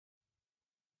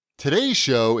Today's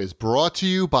show is brought to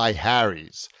you by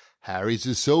Harry's. Harry's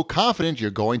is so confident you're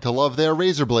going to love their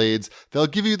razor blades, they'll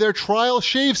give you their trial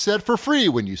shave set for free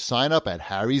when you sign up at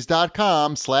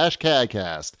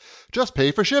harrys.com/CAGCast. Just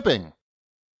pay for shipping.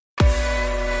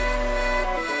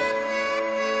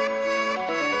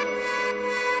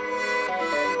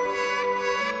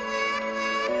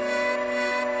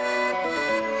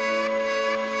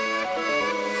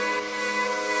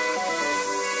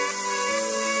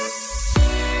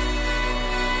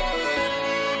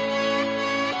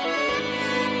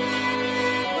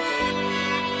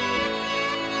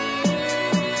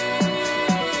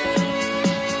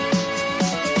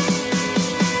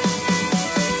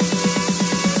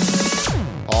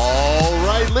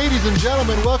 Ladies and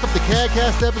gentlemen, welcome to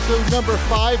CAGCast episode number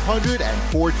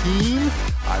 514.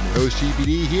 I'm your host,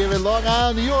 GPD, here in Long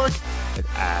Island, New York. And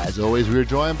as always, we're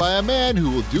joined by a man who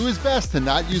will do his best to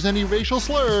not use any racial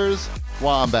slurs,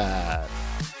 Wombat.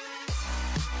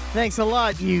 Thanks a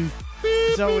lot, you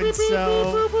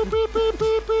so-and-so.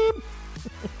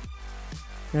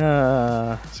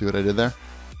 See what I did there?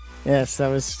 Yes, that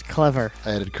was clever.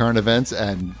 I added current events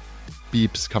and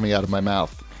beeps coming out of my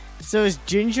mouth. So is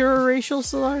ginger a racial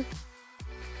slur?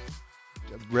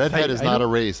 Redhead is not a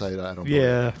race. I don't.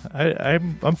 Yeah,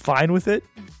 I'm fine with it.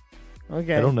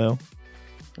 Okay. I don't know.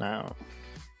 No.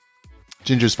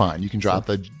 Ginger's fine. You can drop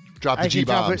the G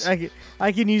bombs. I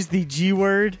can use the G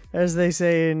word, as they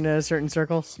say in certain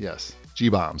circles. Yes, G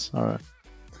bombs. All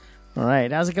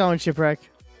right. How's it going, Shipwreck?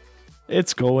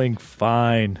 It's going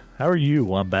fine. How are you,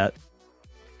 Wombat?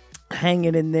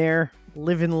 Hanging in there,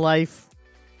 living life.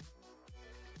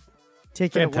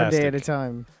 Taking it one day at a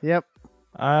time. Yep.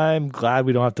 I'm glad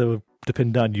we don't have to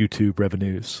depend on YouTube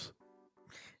revenues.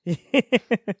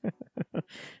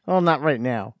 Well, not right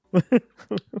now.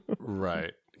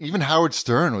 Right. Even Howard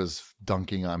Stern was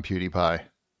dunking on PewDiePie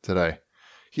today.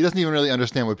 He doesn't even really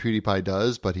understand what PewDiePie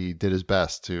does, but he did his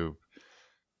best to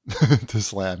to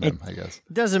slam him, I guess.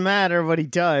 It doesn't matter what he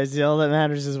does. All that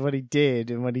matters is what he did,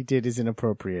 and what he did is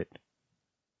inappropriate.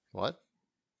 What?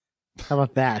 How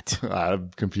about that?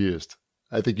 I'm confused.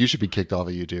 I think you should be kicked off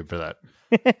of YouTube for that.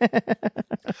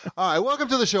 All right, welcome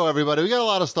to the show, everybody. We got a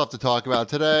lot of stuff to talk about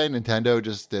today. Nintendo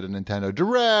just did a Nintendo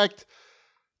Direct.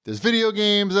 There's video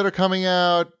games that are coming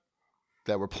out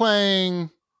that we're playing.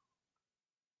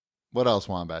 What else,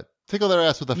 Wombat? Tickle their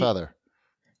ass with a feather.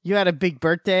 You had a big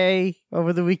birthday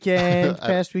over the weekend,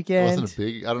 past weekend. It wasn't a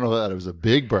big. I don't know that it was a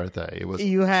big birthday. It was.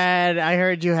 I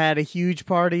heard you had a huge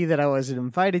party that I wasn't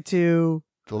invited to.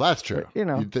 Well, that's true. But, you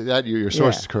know, your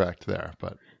source is correct there,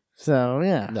 but so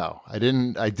yeah. No, I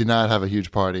didn't. I did not have a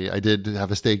huge party. I did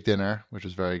have a steak dinner, which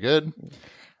was very good.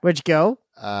 Where'd you go?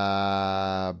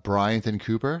 Bryant and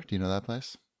Cooper. Do you know that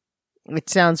place? It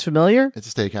sounds familiar. It's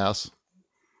a steakhouse.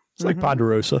 It's like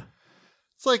Ponderosa.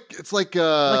 It's like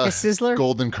a Sizzler,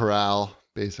 Golden Corral,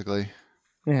 basically.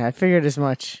 Yeah, I figured as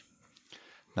much.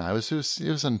 No, it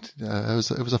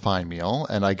was a fine meal,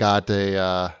 and I got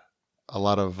a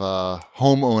lot of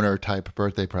homeowner type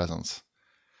birthday presents,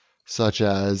 such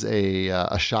as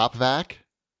a shop vac.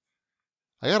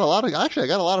 I got a lot of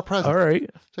presents. All right.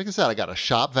 Check this out. I got a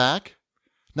shop vac,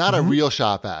 not a real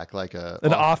shop vac, like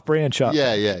an off-brand shop.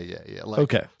 Yeah.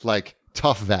 Like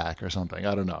Tough Vac or something.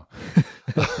 I don't know.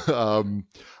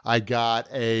 I got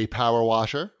a power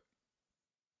washer.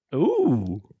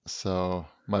 Ooh. So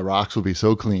my rocks will be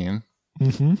so clean.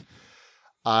 Mm-hmm.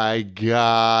 I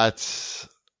got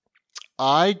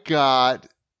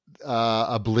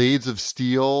a Blades of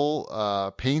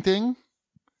Steel painting.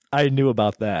 I knew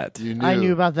about that. I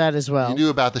knew about that as well. You knew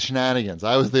about the shenanigans.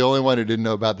 I was the only one who didn't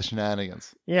know about the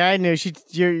shenanigans. Yeah, I knew.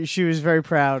 She was very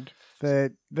proud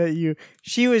that you.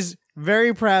 She was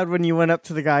very proud when you went up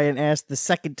to the guy and asked the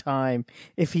second time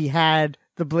if he had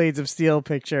the Blades of Steel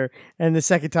picture, and the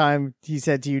second time he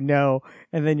said to you no,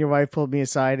 and then your wife pulled me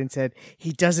aside and said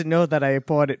he doesn't know that I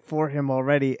bought it for him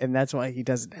already, and that's why he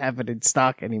doesn't have it in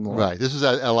stock anymore. Right. This was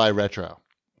at LI Retro.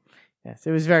 Yes,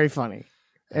 it was very funny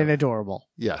and adorable.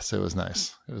 Yes, it was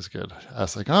nice. It was good. I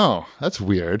was like, oh, that's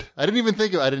weird. I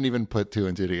didn't even put two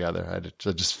and two together. I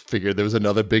just figured there was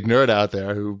another big nerd out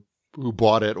there who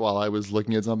bought it while I was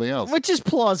looking at something else. Which is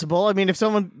plausible. I mean, if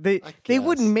someone they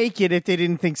wouldn't make it if they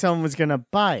didn't think someone was going to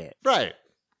buy it. Right.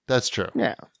 That's true.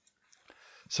 Yeah.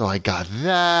 So I got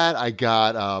that. I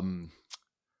got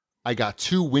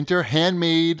two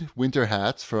handmade winter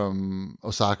hats from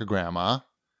Osaka Grandma.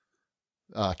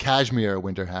 Cashmere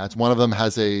winter hats. One of them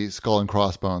has a skull and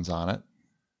crossbones on it,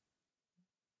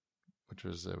 which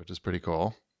is pretty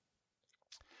cool.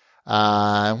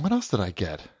 What else did I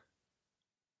get?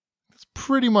 That's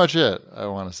pretty much it, I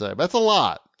want to say. But that's a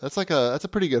lot. That's a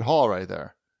pretty good haul right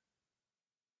there.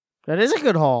 That is a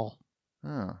good haul.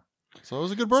 Yeah. So it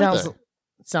was a good birthday.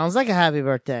 Sounds like a happy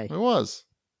birthday. It was.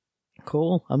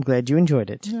 Cool. I'm glad you enjoyed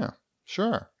it. Yeah,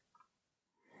 sure.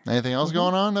 Anything else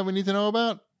going on that we need to know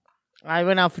about? I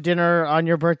went out for dinner on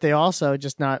your birthday also,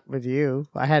 just not with you.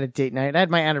 I had a date night. I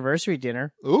had my anniversary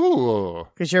dinner. Ooh.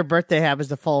 Because your birthday happens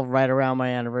to fall right around my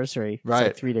anniversary. Right.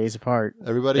 It's like 3 days apart.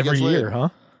 Every gets year, laid. Huh?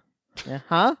 Yeah.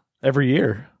 Huh? Every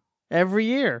year. Every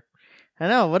year. I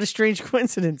know. What a strange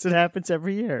coincidence. It happens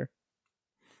every year.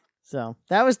 So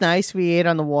that was nice. We ate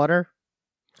on the water.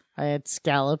 I had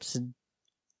scallops and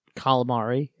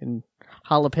calamari and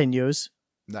jalapenos.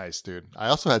 Nice, dude. I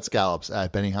also had scallops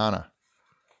at Benihana.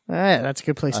 Yeah, that's a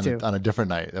good place too. On a different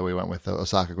night that we went with the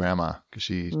Osaka grandma because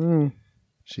she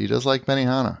does like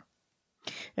Benihana.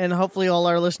 And hopefully all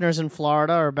our listeners in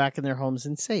Florida are back in their homes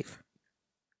and safe.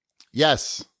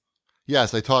 Yes.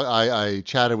 I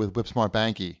chatted with Whip Smart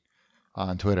Banky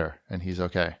on Twitter, and he's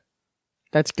okay.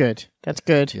 That's good.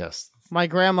 Yes. My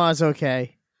grandma's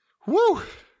okay. Woo!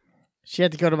 She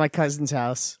had to go to my cousin's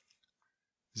house.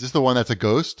 Is this the one that's a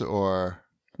ghost, or?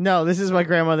 No, this is my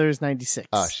grandmother who's 96.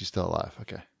 Ah, she's still alive.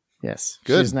 Okay. Yes.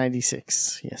 Good. She's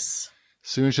 96. Yes.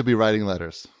 Soon she'll be writing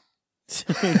letters.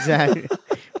 Exactly.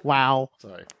 Wow.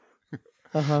 Sorry.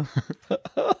 Uh-huh.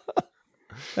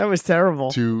 That was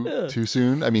terrible. Too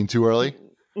soon? I mean, too early?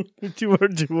 Too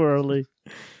early.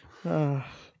 All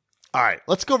right,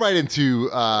 let's go right into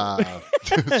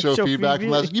show feedback from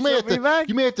last. You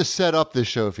may have to set up this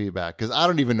show feedback because I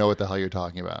don't even know what the hell you're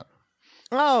talking about.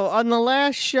 Oh, on the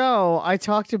last show, I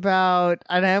talked about,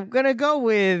 and I'm going to go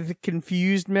with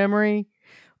confused memory.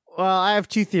 Well, I have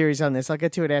two theories on this. I'll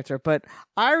get to it after. But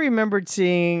I remembered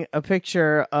seeing a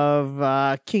picture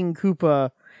of King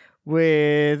Koopa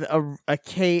with a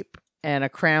cape and a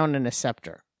crown and a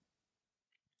scepter.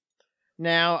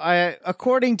 Now,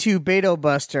 according to Beto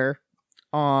Buster,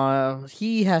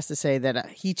 he has to say that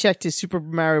he checked his Super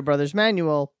Mario Brothers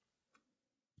manual.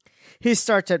 His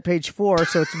starts at page 4,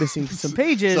 so it's missing some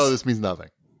pages. So this means nothing.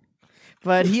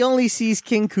 But he only sees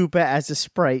King Koopa as a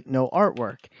sprite, no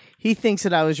artwork. He thinks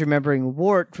that I was remembering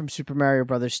Wart from Super Mario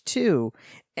Brothers 2,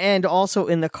 and also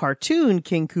in the cartoon,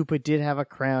 King Koopa did have a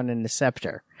crown and a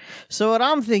scepter. So what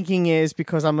I'm thinking is,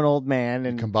 because I'm an old man,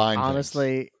 and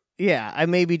honestly, yeah, I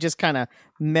may be just kind of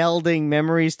melding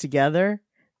memories together.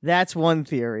 That's one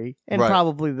theory, and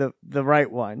probably the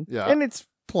right one. Yeah. And it's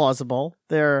plausible.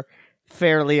 They're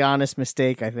fairly honest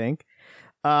mistake, I think.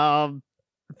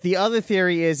 The other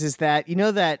theory is that, you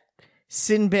know, that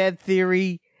Sinbad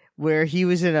theory where he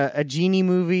was in a genie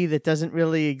movie that doesn't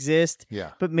really exist?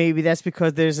 Yeah. But maybe that's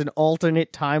because there's an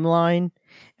alternate timeline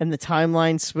and the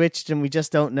timeline switched and we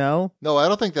just don't know. No, I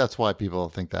don't think that's why people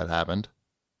think that happened.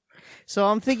 So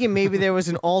I'm thinking maybe there was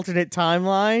an alternate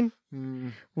timeline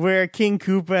where King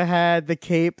Koopa had the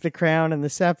cape, the crown, and the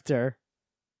scepter.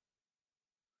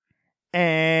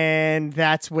 And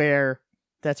that's where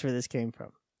this came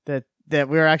from. That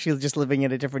we're actually just living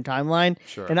in a different timeline.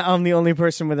 Sure. And I'm the only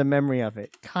person with a memory of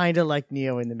it. Kind of like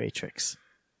Neo in the Matrix.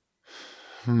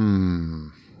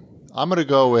 I'm going to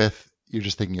go with you're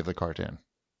just thinking of the cartoon.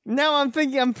 No, I'm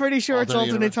pretty sure it's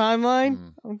alternate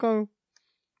timeline. I'm going.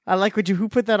 I like who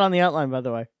put that on the outline, by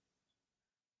the way.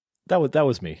 That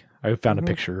was me. I found a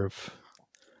picture of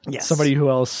Yes. somebody who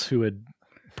had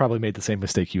probably made the same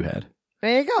mistake you had.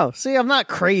 There you go. See, I'm not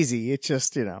crazy. It's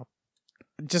just,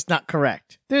 just not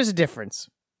correct. There's a difference.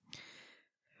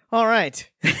 All right.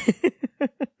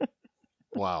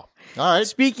 Wow. All right.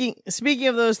 Speaking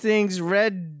of those things,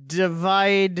 Redivided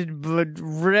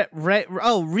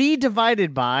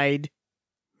by.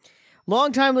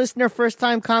 Long-time listener,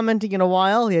 first-time commenting in a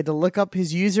while. He had to look up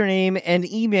his username and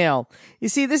email. You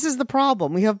see, this is the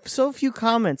problem. We have so few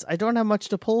comments. I don't have much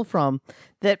to pull from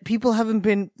that people haven't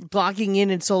been logging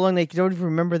in so long they don't even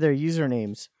remember their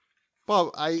usernames.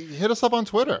 Well, hit us up on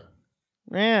Twitter.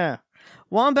 Yeah.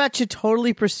 Wombat should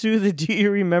totally pursue the do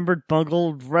you remember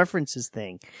bungled references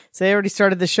thing. So they already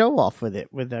started the show off with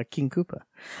it, with King Koopa.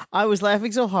 I was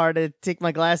laughing so hard I had to take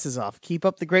my glasses off. Keep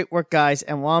up the great work, guys,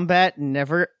 and Wombat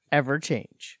never, ever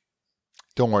change.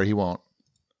 Don't worry, he won't.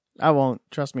 I won't.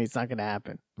 Trust me, it's not going to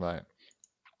happen. Right.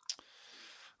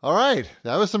 All right.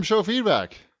 That was some show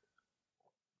feedback.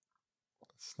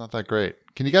 It's not that great.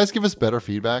 Can you guys give us better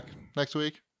feedback next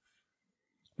week?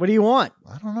 What do you want?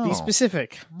 I don't know. Be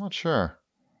specific. I'm not sure.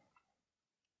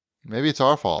 Maybe it's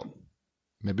our fault.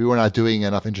 Maybe we're not doing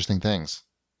enough interesting things.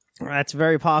 That's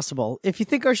very possible. If you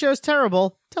think our show's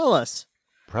terrible, tell us.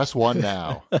 Press 1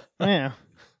 now. Yeah.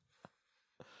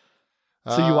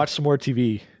 So you watched some more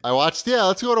TV. I watched,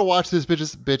 let's go to Watch This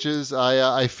Bitches.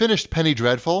 I finished Penny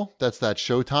Dreadful. That's that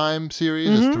Showtime series.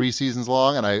 It's 3 seasons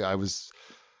long, and I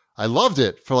I loved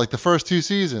it for like the first 2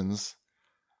 seasons,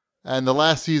 and the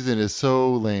last season is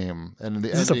so lame. And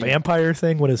the Is this a vampire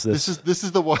thing? What is this? This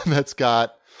is the one that's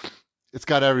got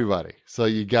everybody. So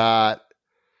you got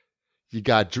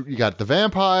the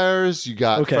vampires, you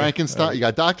got Frankenstein, right. You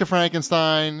got Dr.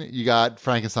 Frankenstein, you got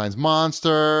Frankenstein's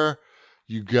monster,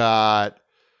 you got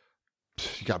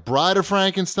Bride of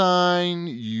Frankenstein,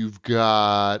 you've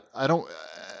got I don't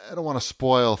want to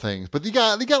spoil things, but you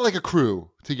got like a crew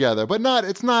together, but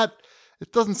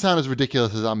it doesn't sound as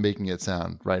ridiculous as I'm making it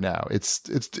sound right now. It's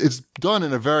done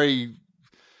in a very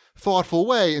thoughtful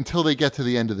way until they get to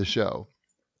the end of the show.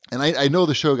 And I know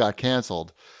the show got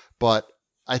canceled, but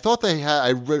I thought I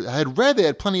had read they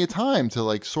had plenty of time to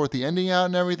like sort the ending out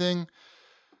and everything.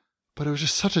 But it was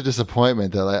just such a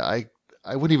disappointment that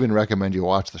I wouldn't even recommend you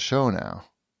watch the show now.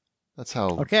 That's how.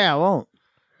 Okay, I won't.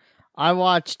 I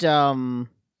watched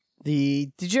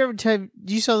did you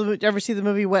ever see the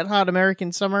movie Wet Hot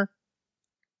American Summer?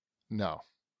 No.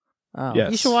 Oh,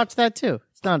 yes. You should watch that too.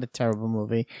 It's not a terrible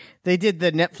movie. They did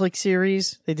the Netflix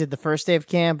series. They did the first day of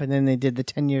camp, and then they did the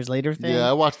 10 years later thing. Yeah,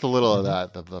 I watched a little of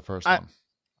that, the first one.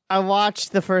 I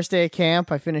watched the first day of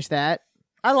camp. I finished that.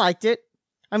 I liked it.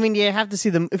 I mean, you have to see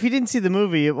them. If you didn't see the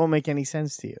movie, it won't make any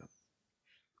sense to you.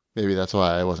 Maybe that's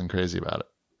why I wasn't crazy about it.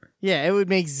 Yeah, it would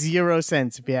make zero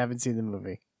sense if you haven't seen the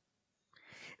movie.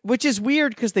 Which is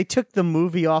weird because they took the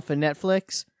movie off of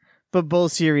Netflix, but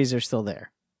both series are still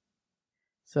there.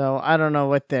 So I don't know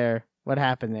what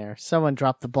happened there. Someone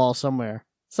dropped the ball somewhere.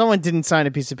 Someone didn't sign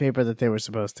a piece of paper that they were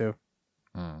supposed to.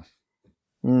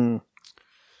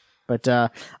 But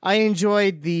I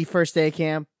enjoyed the first day of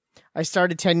camp. I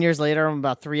started 10 years later. I'm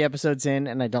about 3 episodes in,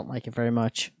 and I don't like it very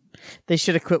much. They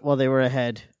should have quit while they were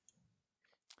ahead.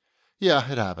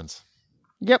 Yeah, it happens.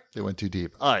 Yep. They went too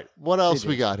deep. All right, what else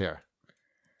we got here?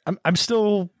 I'm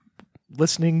still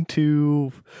listening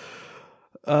to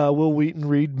Will Wheaton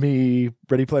read me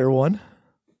Ready Player One.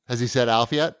 Has he said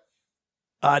Alf yet?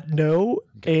 No,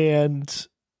 and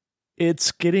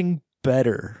it's getting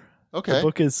better. Okay. The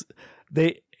book is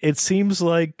it seems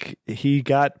like he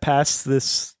got past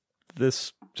this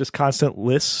just constant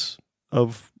lists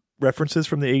of references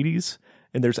from the 80s,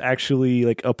 and there's actually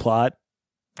like a plot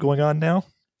going on now.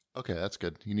 Okay, that's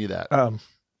good. You need that.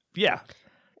 Yeah.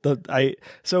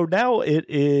 So now it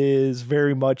is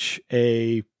very much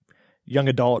a young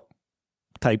adult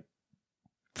type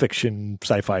fiction,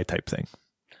 sci-fi type thing.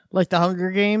 Like the Hunger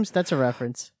Games? That's a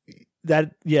reference.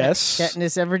 That, yes.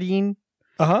 Katniss Everdeen?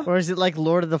 Uh-huh. Or is it like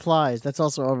Lord of the Flies? That's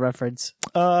also a reference.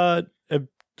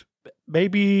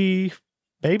 Maybe.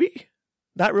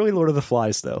 Not really Lord of the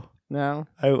Flies, though. No?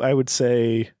 I would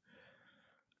say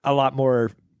a lot more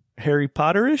Harry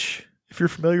Potter-ish, if you're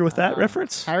familiar with that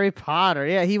reference. Harry Potter.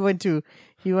 Yeah, he went to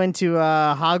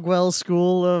Hogwell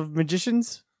School of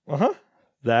Magicians. Uh-huh.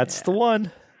 That's the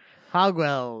one.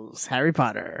 Hogwell's Harry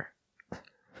Potter.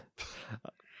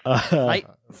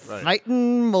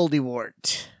 Fighting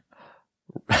Moldywort.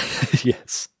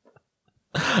 Yes.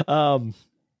 I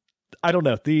don't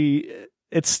know.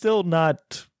 It's still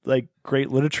not like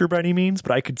great literature by any means,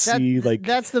 but I could see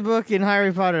that's the book in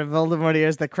Harry Potter. Voldemort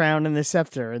has the crown and the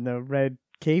scepter and the red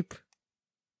cape.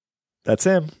 That's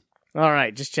him. All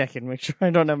right, just checking, make sure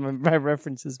I don't have my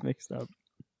references mixed up.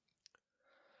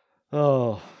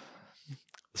 Oh,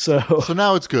 so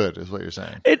now it's good, is what you're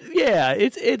saying.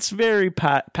 It's very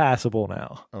passable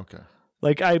now. Okay,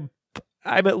 like I'm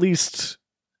at least.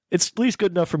 It's at least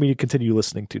good enough for me to continue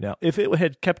listening to now. If it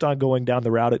had kept on going down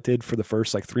the route it did for the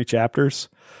first 3 chapters,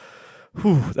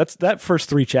 that first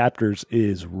 3 chapters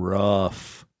is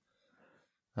rough.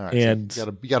 All right, and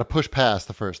so you got to push past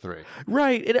the first 3,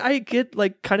 right? And I get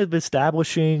kind of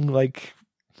establishing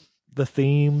the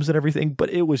themes and everything, but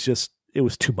it was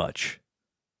too much.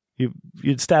 You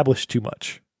established too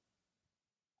much.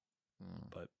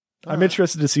 But I'm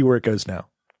interested to see where it goes now.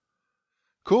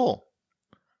 Cool.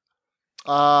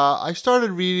 I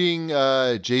started reading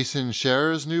Jason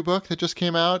Scherer's new book that just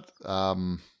came out.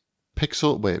 Blood,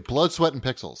 Sweat, and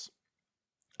Pixels.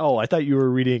 Oh, I thought you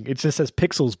were reading. It just says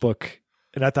Pixels book,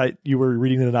 and I thought you were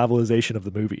reading the novelization of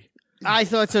the movie. I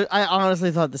thought so. I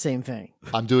honestly thought the same thing.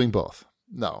 I'm doing both.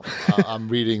 No, I'm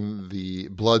reading the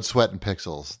Blood, Sweat, and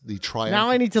Pixels. The triumph. Now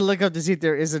I need to look up to see if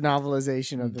there is a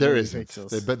novelization of the there movie isn't,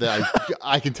 Pixels. but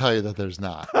I can tell you that there's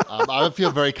not. I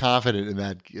feel very confident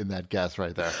in that guess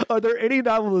right there. Are there any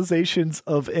novelizations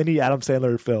of any Adam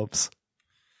Sandler films?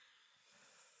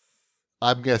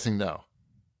 I'm guessing no.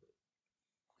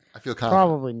 I feel confident.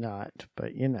 Probably not,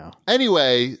 but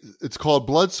Anyway, it's called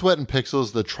Blood, Sweat, and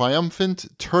Pixels: The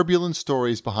Triumphant, Turbulent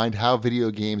Stories Behind How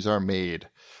Video Games Are Made.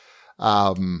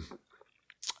 And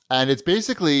it's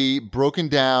basically broken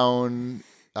down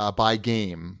by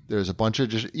game. There's a bunch of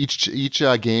just each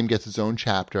game gets its own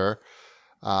chapter,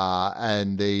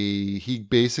 and he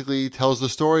basically tells the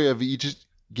story of each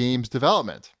game's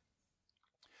development.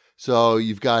 So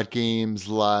you've got games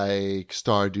like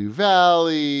Stardew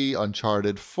Valley,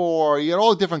 Uncharted 4. You got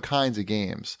all different kinds of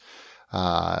games.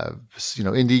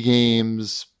 Indie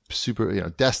games,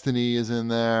 Destiny is in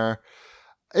there.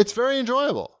 It's very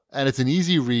enjoyable, and it's an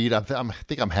easy read. I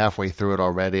think I'm halfway through it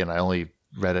already, and I only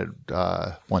read it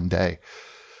one day,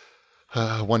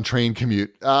 one train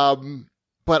commute.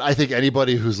 But I think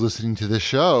anybody who's listening to this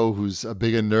show, who's a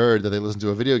big nerd that they listen to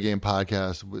a video game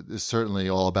podcast, is certainly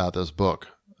all about this book.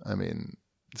 I mean,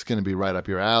 it's going to be right up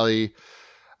your alley.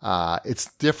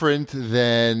 It's different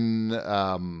than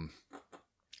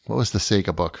what was the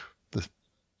Sega book?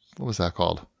 What was that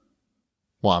called?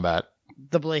 Wombat.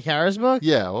 The Blake Harris book?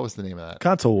 Yeah, what was the name of that?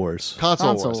 Console Wars.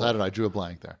 Console Wars. I don't know. I drew a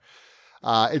blank there.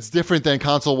 It's different than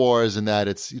Console Wars in that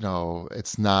it's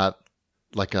not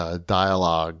like a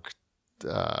dialogue.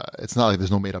 It's not like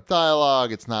there's no made up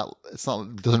dialogue. It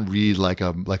doesn't read like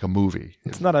a movie.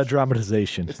 It's not a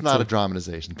dramatization. It's not a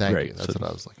dramatization. Thank you. That's what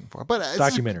I was looking for. But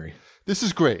documentary. This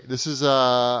is great. This is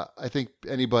I think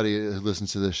anybody who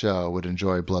listens to this show would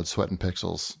enjoy Blood, Sweat, and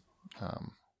Pixels.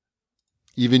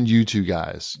 Even you two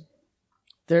guys.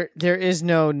 There is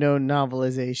no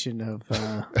novelization of.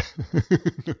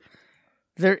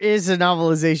 There is a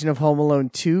novelization of Home Alone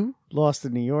 2, Lost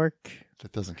in New York.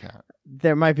 That doesn't count.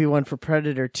 There might be one for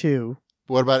Predator 2.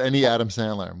 What about any Adam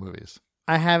Sandler movies?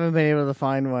 I haven't been able to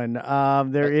find one.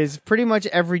 There is pretty much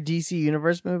every DC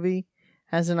Universe movie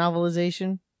has a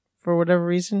novelization for whatever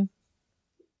reason.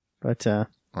 But all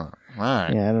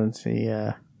right. Yeah, I don't see.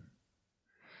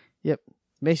 Yep,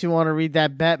 makes me want to read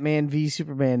that Batman v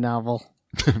Superman novel.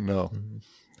 No,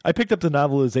 I picked up the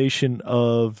novelization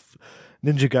of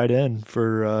Ninja Gaiden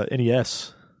for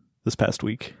NES this past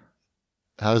week.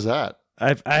 How's that?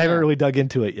 I haven't really dug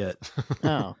into it yet.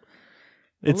 Oh,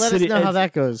 let us know how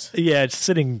that goes. Yeah, it's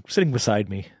sitting beside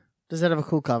me. Does that have a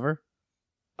cool cover?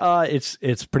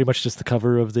 It's pretty much just the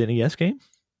cover of the NES game.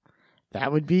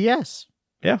 That would be yes.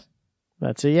 Yeah,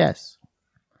 that's a yes.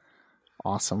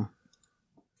 Awesome.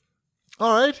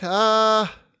 All right.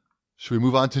 Should we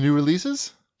move on to new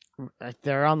releases?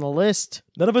 They're on the list.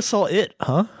 None of us saw it,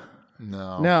 huh?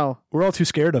 No. We're all too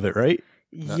scared of it, right?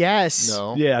 Yes.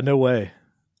 No. Yeah, no way.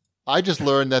 I just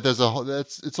learned that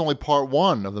it's only part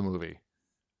one of the movie.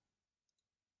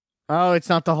 Oh, it's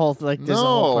not the whole like. There's a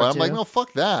whole part I'm two? like, no,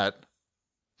 fuck that.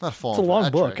 Not falling. It's a long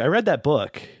that book. trick. I read that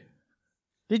book.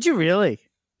 Did you really?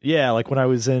 Yeah, like when I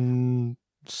was in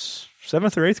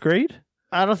 7th or 8th grade.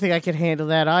 I don't think I could handle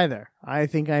that either. I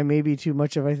think I may be too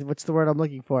much of a, what's the word I'm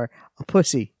looking for? A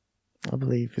pussy, I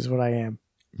believe, is what I am.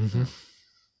 Mm-hmm.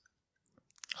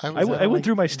 I went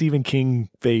through my Stephen King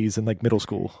phase in like middle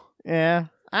school. Yeah.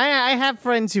 I have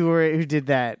friends who did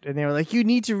that, and they were like, you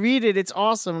need to read it. It's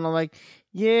awesome. And I'm like,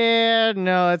 yeah,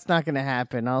 no, it's not going to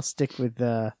happen. I'll stick with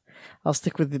the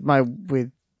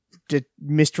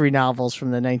mystery novels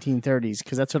from the 1930s,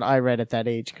 because that's what I read at that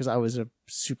age, because I was a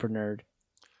super nerd.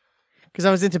 Because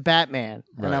I was into Batman,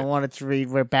 and I wanted to read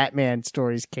where Batman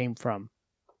stories came from.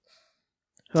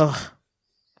 Ugh.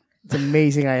 It's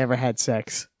amazing I ever had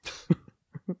sex.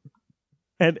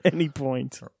 At any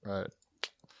point. Right.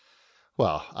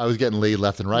 Well, I was getting laid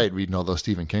left and right reading all those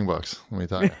Stephen King books. Let me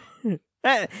tell you.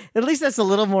 At least that's a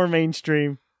little more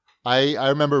mainstream. I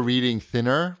remember reading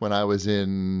Thinner when I was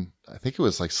in, I think it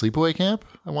was like sleepaway camp,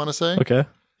 I want to say. Okay.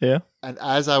 Yeah. And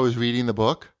as I was reading the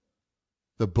book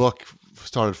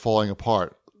started falling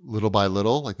apart little by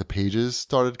little, like the pages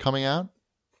started coming out.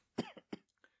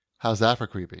 How's that for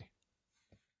creepy?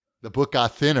 The book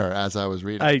got thinner as I was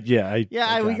reading. We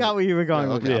got where you were going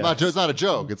with it. it. It's not a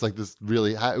joke. It's like this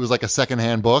really, it was like a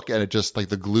secondhand book, and it just like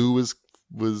the glue was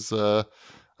I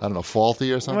don't know,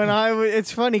 faulty or something.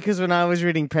 It's funny because when I was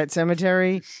reading Pet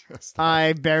Sematary,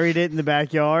 I buried it in the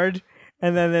backyard,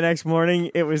 and then the next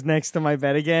morning it was next to my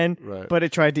bed again, but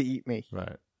it tried to eat me.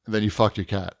 Right. And then you fucked your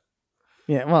cat.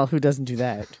 Yeah, well, who doesn't do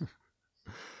that?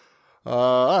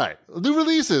 All right. New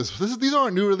releases. These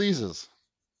aren't new releases.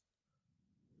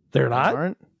 They're not?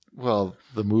 Aren't? Well,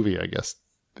 the movie, I guess.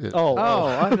 I'm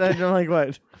like,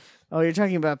 what? Oh, you're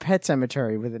talking about Pet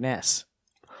Sematary with an S.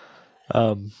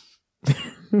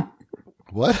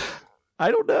 What?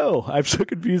 I don't know. I'm so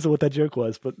confused on what that joke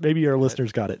was, but maybe our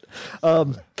listeners got it.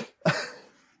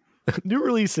 New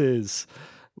releases.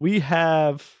 We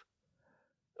have...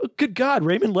 Oh, good God,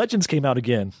 Rayman Legends came out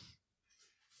again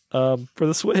for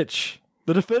the Switch.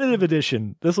 The definitive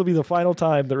edition. This will be the final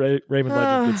time that Rayman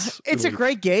Legend gets It's a released.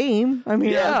 great game. I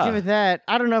mean, Yeah. I'll give it that.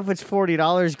 I don't know if it's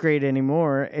 $40 great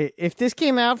anymore. If this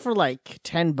came out for like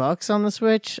 $10 on the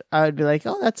Switch, I would be like,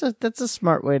 oh, that's a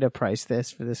smart way to price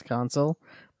this for this console.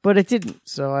 But it didn't,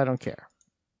 so I don't care.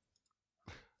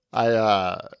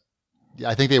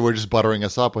 I think they were just buttering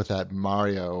us up with that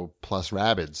Mario plus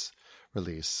Rabbids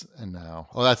release, and now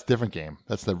that's a different game.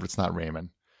 It's not Rayman.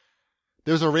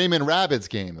 There's a Rayman Rabbids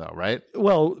game though, right?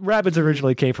 Well, Rabbids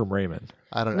originally came from Rayman.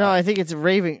 I don't know. No, I think it's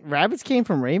Rabbids came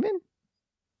from Rayman?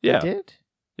 Yeah. It did?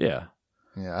 Yeah.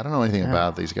 Yeah, I don't know anything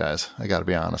about these guys. I got to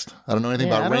be honest. I don't know anything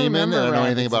Yeah, about I don't Rayman, and I don't know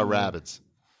anything remember about Rabbids. Rabbids.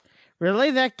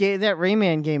 Really? That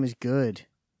Rayman game is good.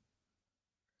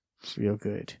 It's real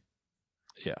good.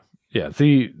 Yeah.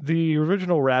 The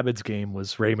original Rabbids game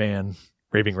was Raving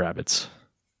Rabbids.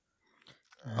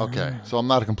 Okay, so I'm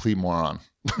not a complete moron.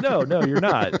 No, you're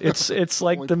not. It's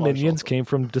like Only the partial. Minions came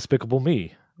from Despicable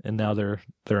Me, and now they're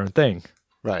their own thing.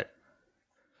 Right.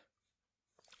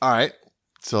 All right.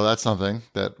 So that's something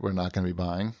that we're not going to be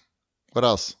buying. What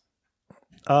else?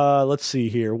 Let's see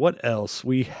here. What else?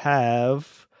 We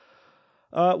have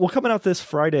coming out this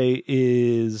Friday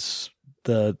is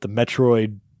the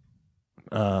Metroid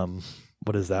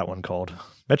what is that one called?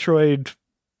 Metroid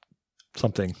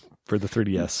something for the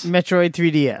 3DS. Metroid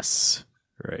 3DS.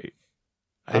 Right.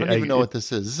 I don't even know what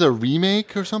this is. Is this a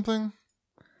remake or something?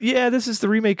 Yeah, this is the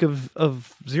remake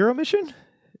of Zero Mission.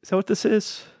 Is that what this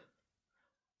is?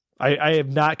 I have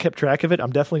not kept track of it.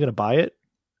 I'm definitely going to buy it,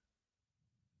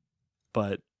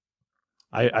 but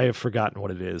I have forgotten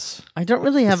what it is. I don't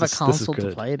really have This a is console to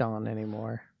good. play it on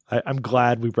anymore. I'm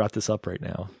glad we brought this up right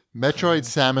now. Metroid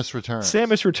Samus Returns.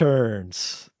 Samus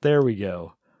Returns. There we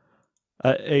go.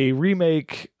 A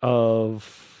remake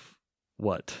of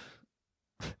what?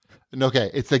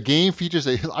 Okay, it's the game features.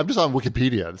 I'm just on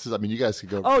Wikipedia. This is. I mean, you guys could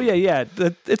go. Oh yeah.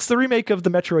 It's the remake of the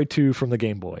Metroid 2 from the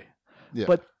Game Boy. Yeah.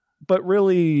 But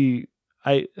really,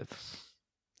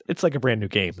 it's like a brand new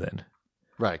game then.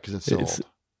 Right, because it's so old.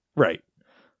 Right.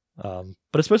 But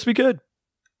it's supposed to be good.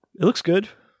 It looks good.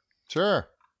 Sure.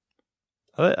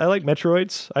 I like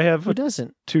Metroids. I have Who a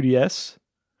doesn't? 2DS.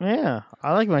 Yeah,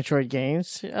 I like Metroid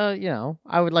games.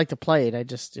 I would like to play it. I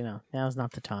just, now's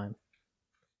not the time.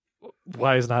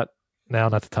 Why is not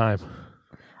the time?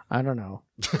 I don't know.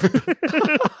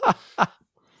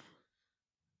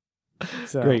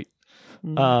 So, Great.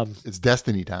 It's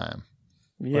Destiny time.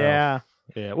 Yeah.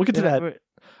 Yeah, we'll get to that.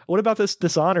 What about this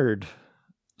Dishonored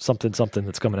something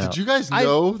that's coming out? Did you guys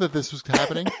know that this was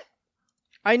happening?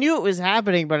 I knew it was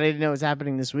happening, but I didn't know it was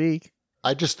happening this week.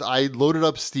 I loaded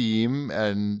up Steam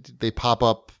and they pop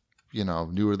up,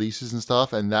 new releases and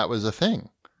stuff, and that was a thing.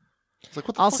 It's like,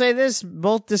 what the I'll fuck? say this,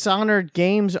 both Dishonored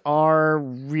games are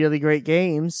really great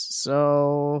games,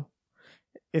 so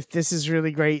if this is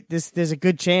really great, there's a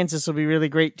good chance this will be really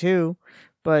great too,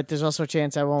 but there's also a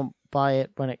chance I won't buy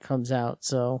it when it comes out,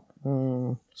 so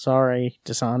sorry,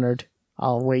 Dishonored.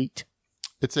 I'll wait.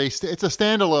 It's a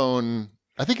standalone.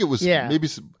 I think it was maybe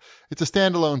it's a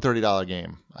standalone $30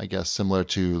 game, I guess, similar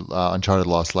to Uncharted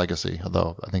Lost Legacy,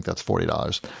 although I think that's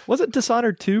 $40. Wasn't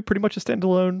Dishonored 2 pretty much a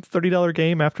standalone $30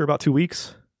 game after about 2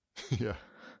 weeks? Yeah.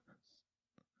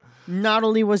 Not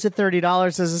only was it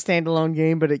 $30 as a standalone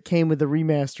game, but it came with the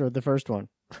remaster of the first one.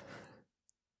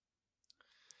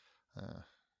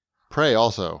 Prey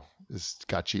also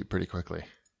got cheap pretty quickly.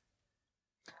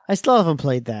 I still haven't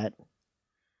played that.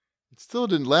 It still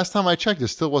didn't. Last time I checked, it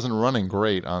still wasn't running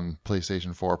great on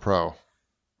PlayStation 4 Pro.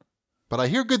 But I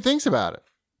hear good things about it.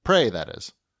 Prey, that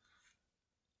is.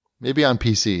 Maybe on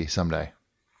PC someday.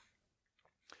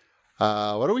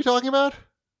 What are we talking about?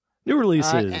 New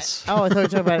releases. I thought you were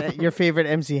talking about your favorite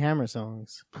MC Hammer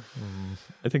songs.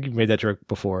 I think you've made that joke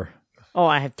before. Oh,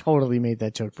 I have totally made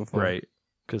that joke before. Right.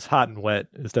 Because Hot and Wet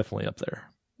is definitely up there.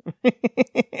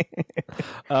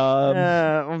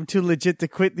 I'm too legit to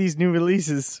quit these new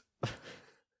releases.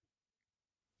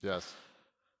 Yes.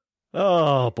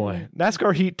 Oh, boy.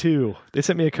 NASCAR Heat 2. They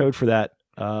sent me a code for that.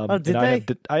 Did they?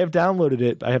 I have downloaded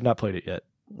it. I have not played it yet.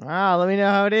 Wow, let me know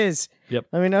how it is. Yep.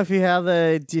 Let me know if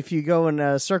you go in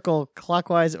a circle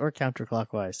clockwise or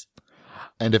counterclockwise.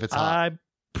 And if it's hot, I'm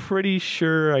pretty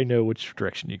sure I know which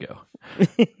direction you go.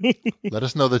 let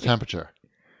us know the temperature.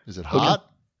 Is it hot?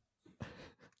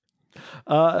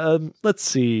 Let's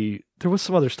see. There was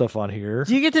some other stuff on here.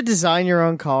 Do you get to design your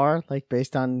own car, like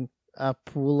based on a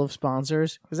pool of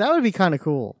sponsors? Because that would be kind of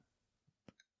cool.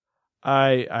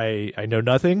 I know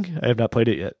nothing. I have not played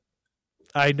it yet.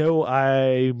 I know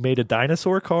I made a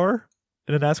dinosaur car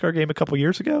in a NASCAR game a couple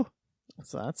years ago.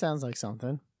 So that sounds like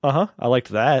something. I liked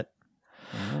that.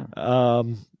 Yeah.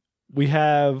 We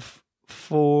have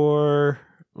for,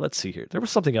 let's see here. There was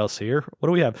something else here. What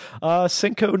do we have?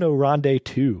 Cinco no Ronde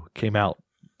 2 came out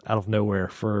of nowhere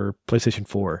for PlayStation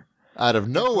 4. Out of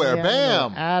nowhere, Yeah,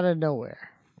 bam! Out of nowhere.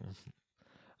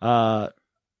 Do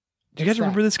you guys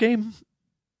remember this game?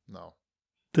 No.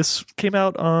 This came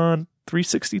out on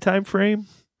 360 time frame.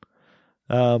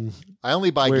 I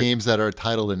only buy games that are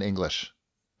titled in English.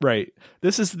 Right.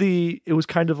 This is it was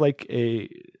kind of like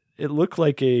it looked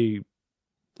like a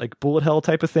bullet hell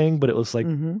type of thing, but it was like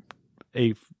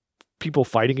people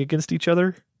fighting against each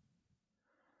other.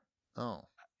 Oh.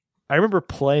 I remember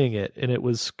playing it and it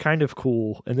was kind of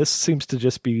cool. And this seems to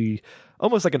just be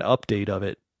almost like an update of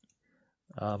it.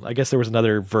 I guess there was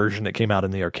another version that came out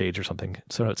in the arcades or something.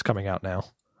 So it's coming out now.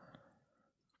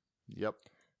 Yep.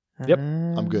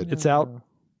 I'm good. It's out.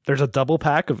 There's a double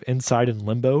pack of Inside and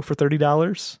Limbo for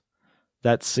 $30.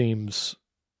 That seems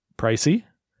pricey.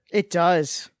 It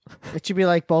does. It should be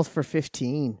like both for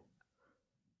 15.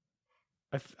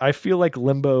 I feel like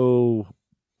Limbo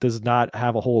does not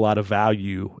have a whole lot of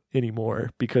value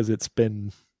anymore because it's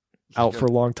been out for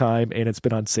a long time and it's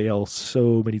been on sale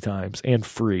so many times and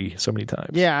free so many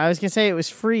times. Yeah, I was going to say it was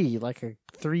free like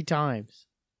 3 times.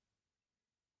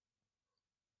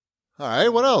 All right,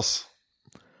 what else?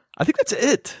 I think that's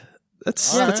it.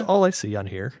 That's all I see on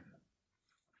here.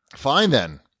 Fine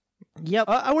then. Yep.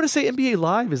 I want to say NBA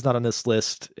Live is not on this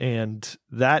list, and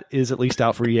that is at least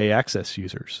out for EA Access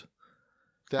users.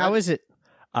 How is it?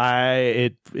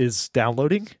 It is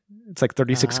downloading. It's like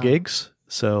 36 gigs.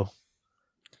 So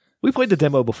we played the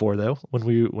demo before though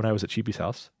when I was at Cheapy's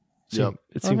house. So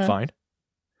it seemed fine.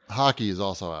 Hockey is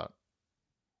also out.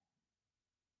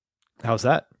 How's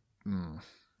that?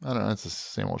 I don't know. It's the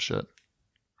same old shit.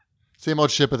 Same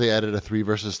old shit, but they added a 3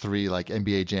 versus 3 like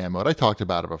NBA Jam mode. I talked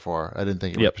about it before. I didn't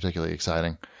think it was particularly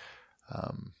exciting.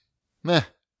 I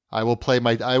will play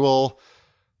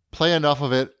enough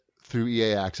of it through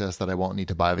EA Access that I won't need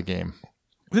to buy the game.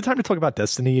 Is it time to talk about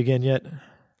Destiny again yet?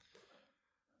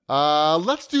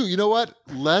 Let's do, you know what?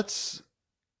 Let's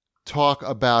talk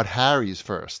about Harry's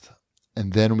first,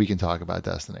 and then we can talk about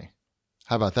Destiny.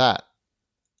 How about that?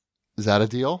 Is that a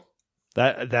deal?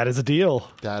 That is a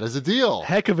deal. That is a deal.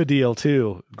 Heck of a deal,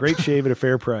 too. Great shave at a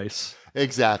fair price.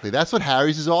 Exactly. That's what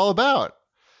Harry's is all about.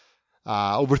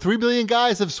 Over 3 billion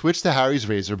guys have switched to Harry's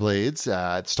razor blades.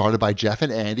 It started by Jeff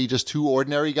and Andy, just 2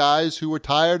 ordinary guys who were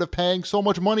tired of paying so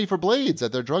much money for blades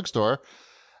at their drugstore.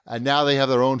 And now they have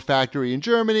their own factory in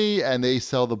Germany, and they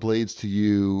sell the blades to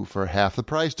you for half the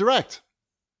price direct.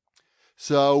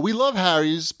 So we love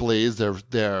Harry's blades.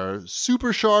 They're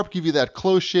super sharp, give you that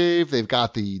close shave. They've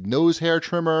got the nose hair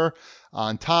trimmer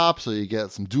on top, so you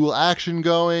get some dual action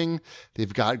going.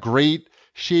 They've got great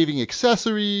shaving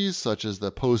accessories, such as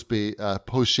the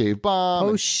post-shave balm.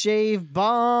 Post-shave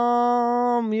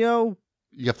balm, yo.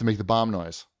 You have to make the bomb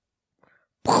noise.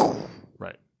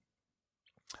 Right.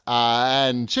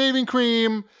 And shaving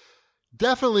cream.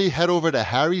 Definitely head over to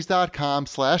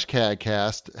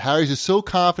harrys.com/CAGCast. Harry's is so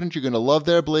confident you're going to love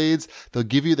their blades. They'll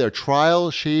give you their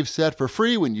trial shave set for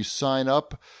free when you sign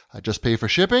up. Just pay for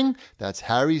shipping. That's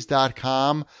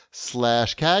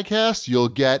harrys.com/CAGCast. You'll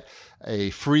get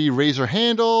a free razor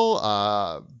handle,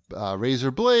 a razor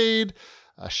blade,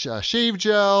 a shave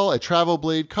gel, a travel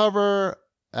blade cover,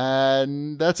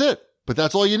 and that's it. But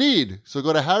that's all you need. So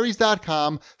go to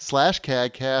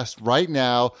harrys.com/CAGCast right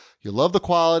now. You'll love the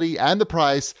quality and the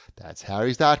price. That's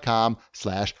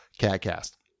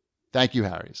harrys.com/CAGCast. Thank you,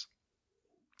 Harry's.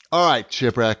 All right,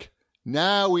 Shipwreck.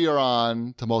 Now we are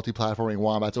on to multi-platforming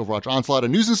Wombat's Overwatch Onslaught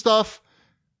and news and stuff.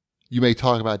 You may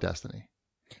talk about Destiny.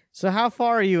 So how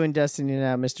far are you in Destiny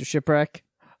now, Mr. Shipwreck?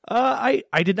 I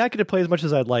did not get to play as much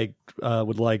as I'd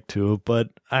would like to, but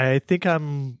I think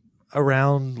I'm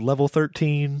around level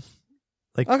 13.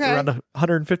 Around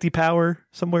 150 power,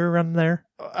 somewhere around there.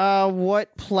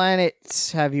 What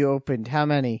planets have you opened? How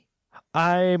many?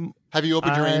 Have you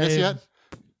opened Uranus yet?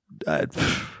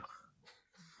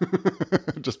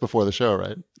 Just before the show,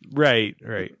 right? Right.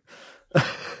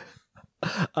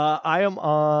 I am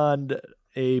on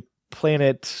a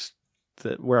planet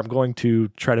where I'm going to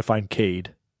try to find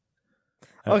Cade.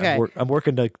 Okay. I'm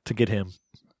working to get him.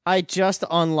 I just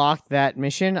unlocked that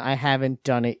mission. I haven't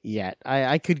done it yet.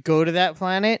 I could go to that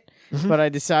planet, but I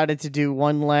decided to do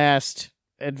one last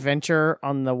adventure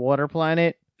on the water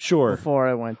planet before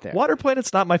I went there. Water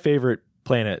planet's not my favorite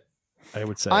planet, I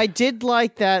would say. I did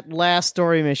like that last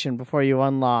story mission before you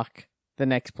unlock the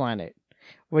next planet.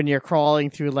 When you're crawling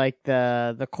through like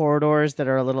the corridors that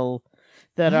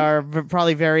are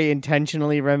probably very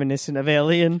intentionally reminiscent of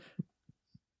Alien.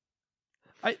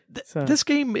 This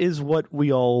game is what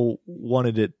we all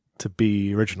wanted it to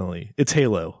be originally. It's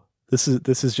Halo. This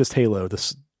is just Halo,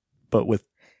 but with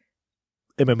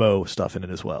MMO stuff in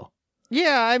it as well.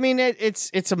 Yeah, I mean,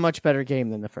 it's a much better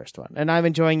game than the first one, and I'm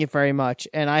enjoying it very much,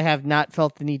 and I have not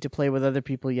felt the need to play with other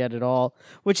people yet at all,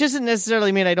 which doesn't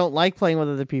necessarily mean I don't like playing with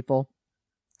other people.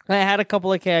 I had a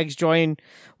couple of CAGs join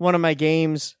one of my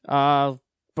games after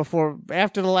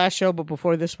the last show, but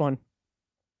before this one.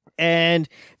 And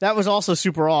that was also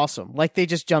super awesome. Like, they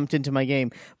just jumped into my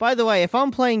game. By the way, if I'm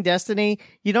playing Destiny,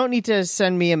 you don't need to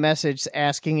send me a message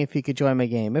asking if you could join my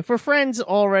game. If we're friends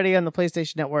already on the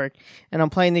PlayStation Network and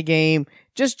I'm playing the game,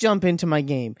 just jump into my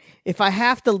game. If I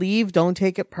have to leave, don't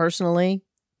take it personally.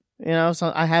 You know,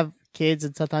 so I have kids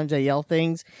and sometimes I yell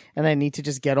things and I need to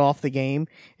just get off the game.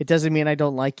 It doesn't mean I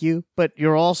don't like you, but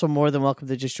you're also more than welcome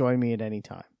to just join me at any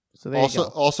time. So there you go.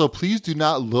 Also, please do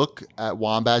not look at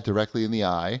Wombat directly in the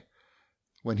eye.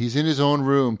 When he's in his own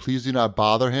room, please do not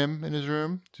bother him in his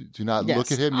room. Do not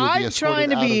look at him. You'll be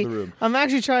escorted out of the room. I'm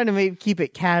actually trying to keep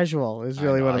it casual is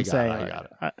really what I'm saying. I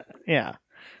got it. Yeah.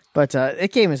 But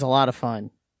that game is a lot of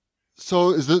fun.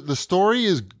 So is the story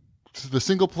is the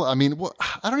single play? I mean,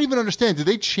 I don't even understand. Did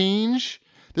they change?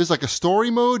 There's like a story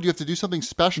mode. You have to do something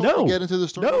special to get into the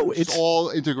story. No, it's all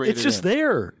integrated. It's just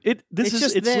there. It's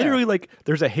literally like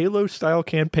there's a Halo style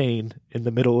campaign in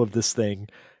the middle of this thing,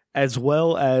 as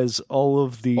well as all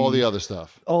the other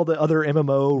stuff, all the other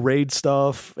MMO raid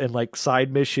stuff and like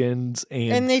side missions,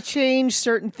 and they change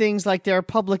certain things like there are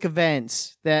public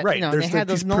events that they had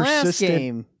those in the last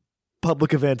game.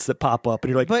 Public events that pop up, and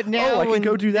you're like, but now I can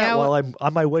go do that while I'm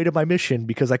on my way to my mission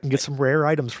because I can get some rare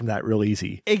items from that real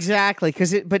easy. Exactly,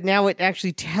 but now it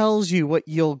actually tells you what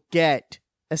you'll get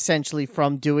essentially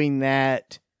from doing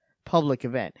that public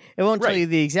event. It won't tell you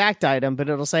the exact item, but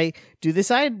it'll say, do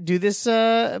this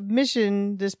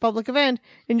mission, this public event,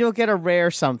 and you'll get a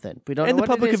rare something. We don't know and the what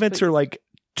public it is, events are like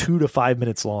 2 to 5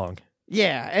 minutes long.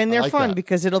 Yeah, and they're fun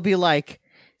because it'll be like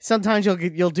sometimes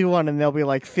you'll do one and there'll be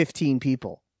like 15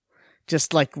 people.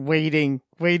 Just like waiting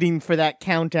for that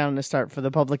countdown to start, for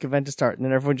the public event to start, and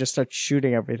then everyone just starts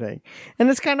shooting everything. And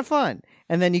it's kind of fun.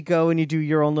 And then you go and you do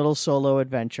your own little solo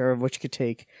adventure, which could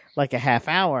take like a half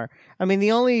hour. I mean,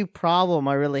 the only problem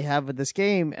I really have with this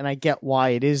game, and I get why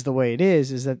it is the way it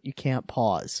is that you can't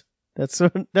pause. That's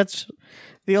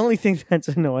the only thing that's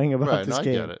annoying about this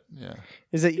game. I get it. Yeah.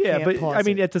 Is that you can't pause I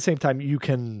mean, at the same time, you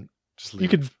can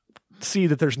see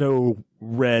that there's no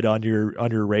red on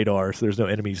your radar, so there's no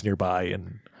enemies nearby,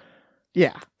 and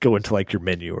go into like your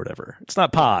menu or whatever. It's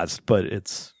not paused, but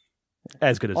it's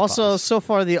as good as also paused. So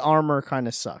far the armor kind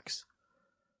of sucks.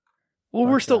 Well,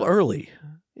 we're still early.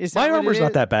 My armor's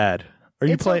not that bad. Are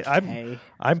you playing? Okay.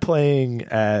 I'm playing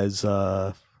as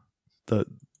the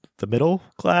middle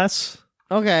class.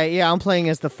 Okay, yeah, I'm playing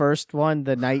as the first one,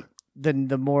 the knight, the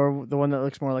one that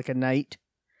looks more like a knight.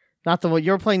 Not the one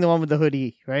you're playing, the one with the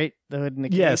hoodie, right? The hood and the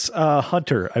cape. Yes,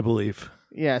 Hunter, I believe.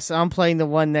 Yes, I'm playing the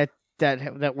one that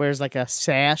wears like a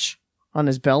sash on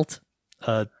his belt.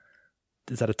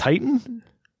 Is that a Titan?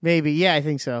 Maybe, yeah, I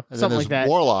think so. And something like that.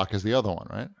 Warlock is the other one,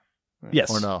 right?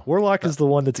 Yes. Or no? Warlock is the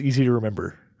one that's easy to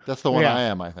remember. That's the one I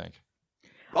am, I think.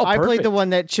 Oh, I played the one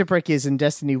that Chipwreck is in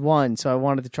Destiny 1, so I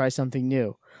wanted to try something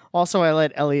new. Also, I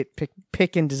let Elliot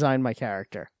pick and design my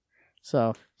character.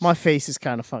 So my face is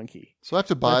kind of funky. So I have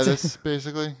to buy this,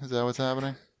 basically? Is that what's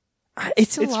happening?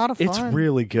 It's a lot of fun. It's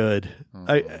really good.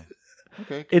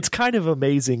 Okay. It's kind of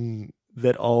amazing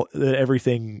that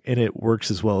everything in it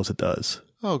works as well as it does.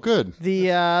 Oh, good.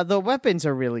 The weapons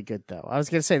are really good, though. I was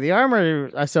going to say, the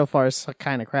armor so far is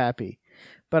kind of crappy.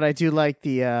 But I do like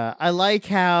I like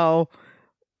how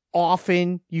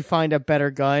often you find a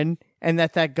better gun, and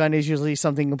that gun is usually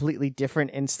something completely different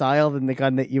in style than the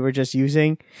gun that you were just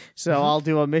using. So I'll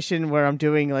do a mission where I'm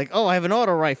doing like, oh, I have an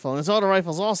auto rifle, and this auto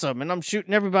rifle's awesome, and I'm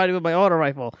shooting everybody with my auto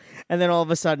rifle. And then all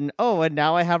of a sudden, and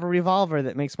now I have a revolver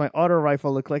that makes my auto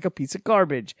rifle look like a piece of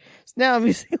garbage. So now I'm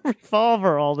using a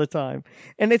revolver all the time.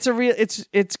 And it's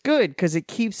good because it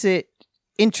keeps it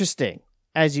interesting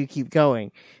as you keep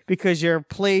going, because your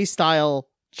play style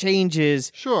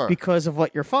changes because of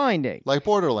what you're finding. Like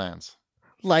Borderlands.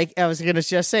 Like I was going to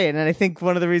just say it, and I think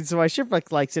one of the reasons why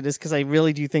Shipwreck likes it is because I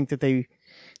really do think that they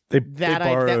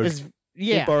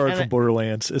borrowed from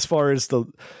Borderlands, as far as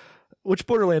which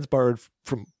Borderlands borrowed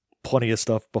from plenty of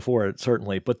stuff before it,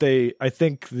 certainly. But I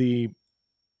think the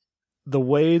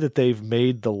way that they've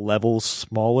made the levels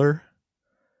smaller,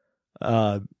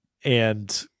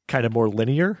 and kind of more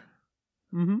linear,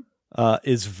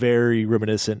 is very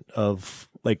reminiscent of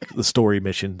like the story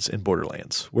missions in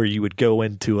Borderlands, where you would go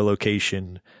into a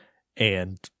location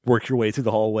and work your way through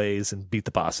the hallways and beat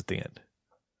the boss at the end.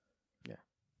 Yeah.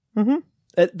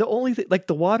 The only thing, like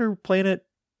the water planet,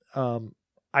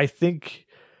 I think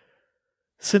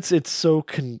since it's so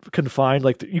confined,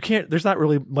 like you can't. There's not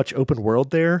really much open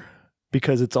world there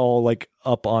because it's all like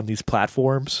up on these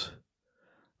platforms.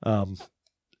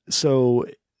 So,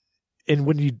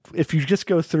 and if you just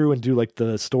go through and do like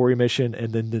the story mission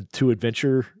and then the 2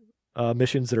 adventure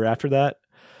missions that are after that,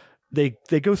 they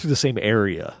go through the same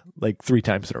area like 3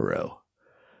 times in a row,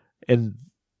 and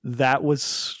that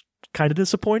was kind of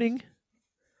disappointing.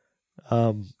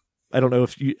 I don't know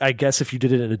I guess if you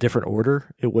did it in a different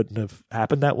order, it wouldn't have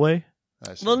happened that way.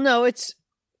 Well, no,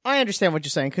 I understand what you're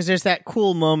saying, because there's that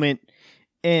cool moment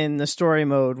in the story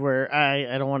mode where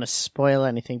I don't want to spoil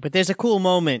anything, but there's a cool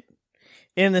moment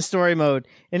in the story mode,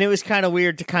 and it was kind of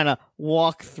weird to kind of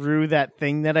walk through that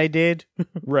thing that I did.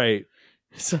 Right.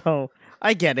 So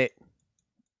I get it.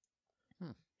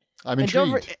 I'm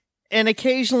intrigued. And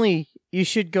occasionally you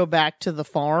should go back to the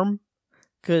farm,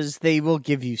 because they will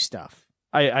give you stuff.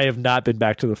 I have not been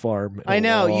back to the farm. I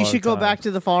know. You should go back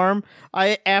to the farm.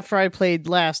 After I played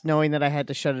last, knowing that I had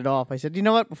to shut it off, I said, you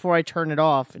know what? Before I turn it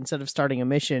off, instead of starting a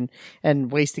mission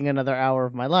and wasting another hour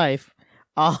of my life,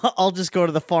 I'll just go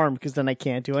to the farm, because then I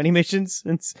can't do any missions.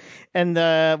 And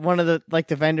one of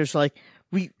the vendors were like,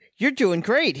 you're doing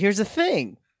great. Here's a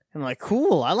thing. I'm like,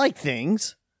 cool. I like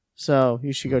things. So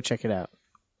you should go check it out.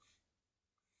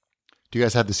 Do you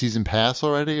guys have the season pass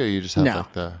already, or you just have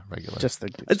like the regular? Just the.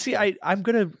 Let's see. I'm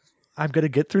gonna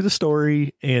get through the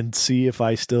story and see if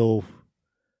I still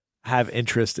have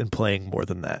interest in playing more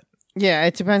than that. Yeah,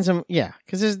 it depends on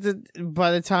because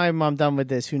by the time I'm done with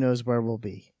this, who knows where we'll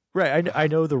be. Right. I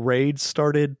know the raids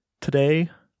started today,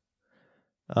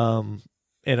 and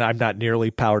I'm not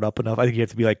nearly powered up enough. I think you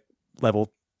have to be like level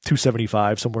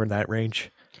 275, somewhere in that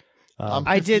range.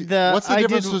 What's the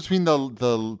difference between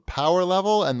the power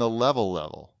level and the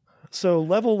level? So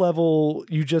level,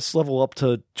 you just level up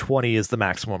to 20 is the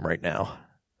maximum right now.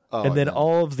 Oh, and then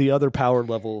all of the other power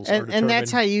levels are determined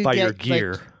that's how you by get, your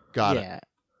gear. Got it.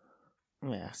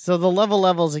 Yeah. So the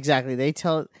levels exactly.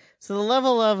 So the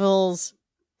levels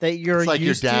that you're it's like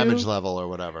used your damage to, level or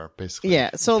whatever, basically.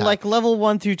 Yeah. So like level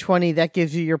 1 through 20, that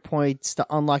gives you your points to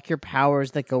unlock your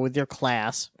powers that go with your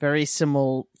class. Very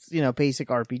similar, basic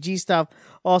RPG stuff.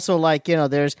 Also, like,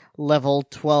 there's level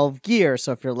 12 gear.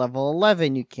 So if you're level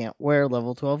 11, you can't wear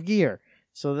level 12 gear.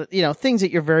 So that, things that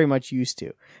you're very much used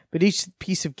to. But each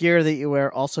piece of gear that you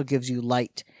wear also gives you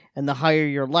light. And the higher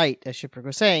your light, as Shipwreck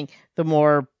was saying, the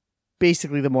more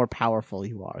powerful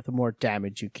you are, the more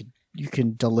damage you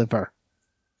can deliver.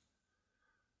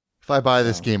 If I buy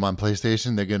this game on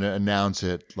PlayStation, they're going to announce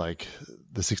it like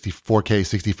the 4K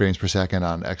 60 frames per second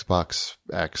on Xbox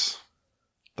X.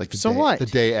 Like the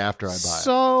day after I buy it.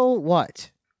 So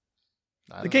what?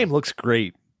 The game looks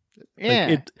great.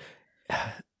 Yeah.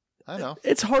 I know.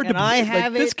 It's hard to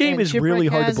believe. This game is really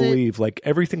hard to believe. Like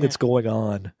everything that's going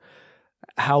on,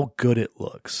 how good it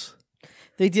looks.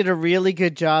 They did a really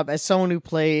good job. As someone who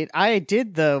played, I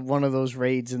did one of those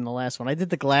raids in the last one. I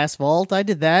did the Glass Vault. I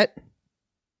did that.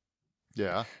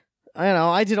 Yeah.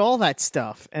 I did all that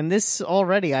stuff. And this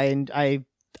already, I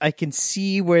can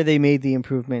see where they made the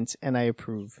improvements, and I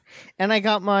approve. And I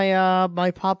got my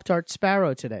my Pop-Tart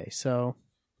Sparrow today, so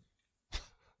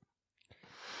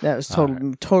that was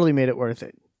totally made it worth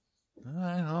it.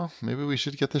 I don't know. Maybe we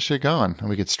should get this shit going, and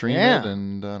we could stream it,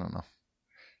 and I don't know.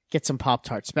 Get some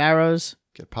Pop-Tart Sparrows.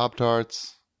 Get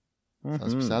Pop-Tarts.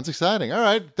 Mm-hmm. Sounds exciting. All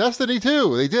right, Destiny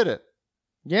 2. They did it.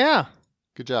 Yeah.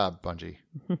 Good job, Bungie.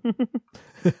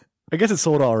 I guess it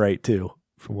sold all right, too,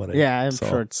 from what I saw. I'm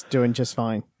sure it's doing just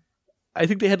fine. I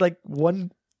think they had like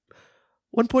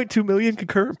 1.2 million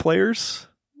concurrent players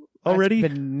already.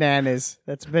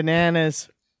 That's bananas.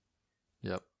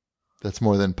 Yep. That's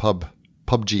more than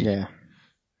PUBG. Yeah.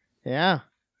 Yeah.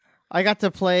 I got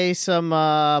to play some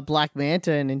Black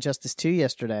Manta in Injustice 2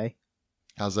 yesterday.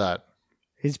 How's that?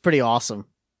 He's pretty awesome.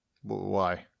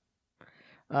 Why?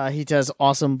 He does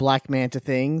awesome Black Manta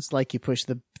things, like you push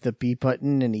the B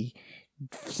button and he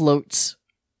floats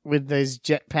with his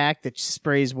jetpack that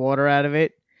sprays water out of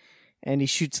it, and he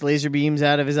shoots laser beams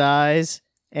out of his eyes,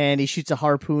 and he shoots a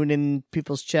harpoon in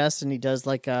people's chests, and he does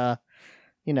like what's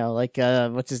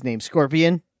his name,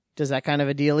 Scorpion, does that kind of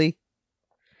a dealie,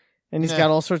 and he's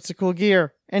got all sorts of cool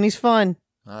gear, and he's fun,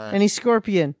 and he's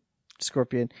Scorpion,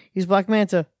 he's Black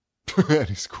Manta, and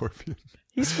he's Scorpion.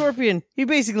 He's Scorpion. He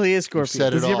basically is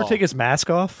Scorpion. Does he ever take his mask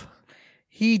off?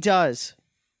 He does.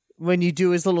 When you do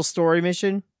his little story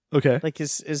mission. Okay. Like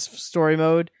his story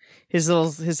mode. His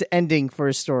ending for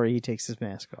his story, he takes his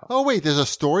mask off. Oh, wait. There's a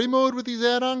story mode with these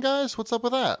add-on guys? What's up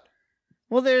with that?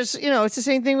 Well, there's, it's the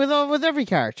same thing with every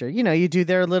character. You do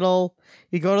their little,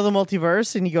 you go to the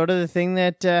multiverse and you go to the thing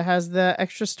that has the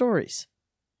extra stories.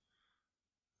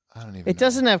 I don't even. It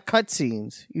doesn't have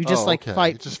cutscenes. You just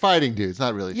fight. It's just fighting dudes,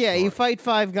 not really. Yeah, you fight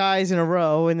 5 guys in a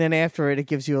row, and then after it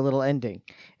gives you a little ending.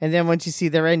 And then once you see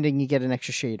their ending, you get an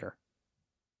extra shader.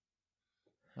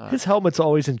 His helmet's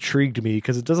always intrigued me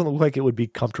because it doesn't look like it would be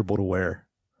comfortable to wear.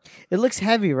 It looks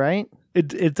heavy, right?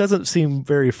 It doesn't seem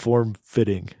very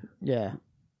form-fitting. Yeah.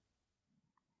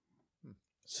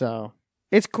 So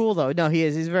it's cool though. No, he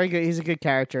is. He's very good. He's a good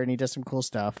character, and he does some cool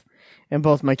stuff. And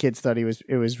both my kids thought it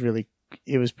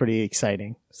was pretty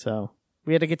exciting. So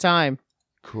we had a good time.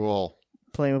 Cool.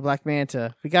 Playing with Black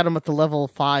Manta. We got him at the level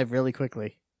 5 really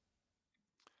quickly.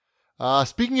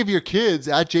 Speaking of your kids,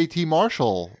 at JT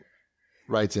Marshall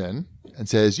writes in and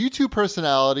says, YouTube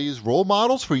personalities, role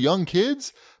models for young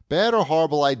kids? Bad or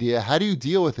horrible idea? How do you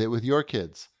deal with it with your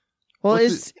kids? Well,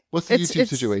 what's the YouTube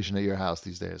situation at your house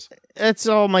these days? That's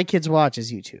all my kids watch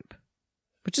is YouTube,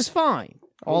 which is fine.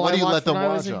 What do you let them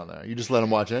watch on there? You just let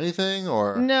them watch anything,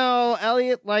 or no?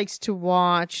 Elliot likes to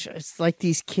watch. It's like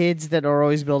these kids that are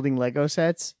always building Lego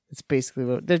sets. It's basically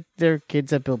what they're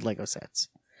kids that build Lego sets.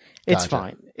 It's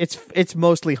fine. It's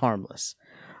mostly harmless.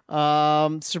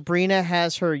 Sabrina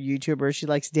has her YouTuber. She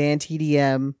likes Dan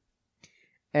TDM,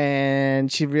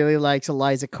 and she really likes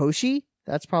Eliza Koshy.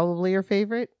 That's probably her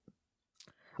favorite.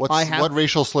 What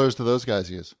racial slurs do those guys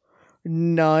use?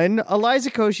 None. Eliza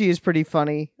Koshy is pretty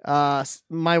funny.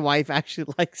 My wife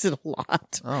actually likes it a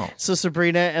lot. Oh. So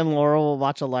Sabrina and Laura will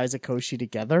watch Eliza Koshy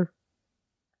together.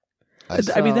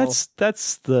 I mean,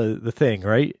 that's the thing,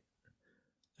 right?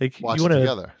 Like, watch you it want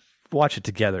together. to watch it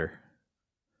together.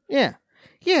 Yeah.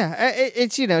 Yeah.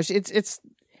 It's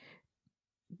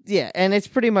yeah, and it's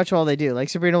pretty much all they do. Like,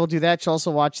 Sabrina will do that. She'll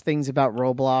also watch things about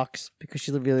Roblox because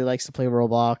she really likes to play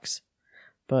Roblox.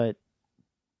 But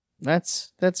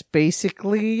that's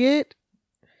basically it.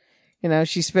 You know,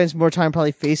 she spends more time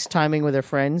probably FaceTiming with her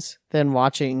friends than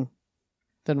watching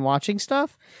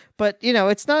stuff. But, you know,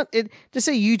 it's not to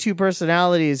say YouTube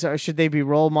personalities or should they be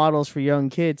role models for young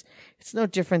kids. It's no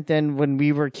different than when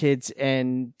we were kids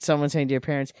and someone saying to your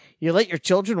parents, "You let your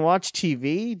children watch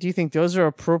TV? Do you think those are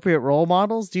appropriate role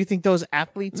models? Do you think those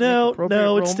athletes No, make appropriate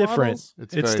role it's different. models?"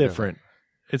 It's different.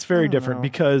 It's very different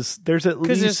because there's at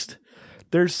least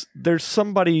there's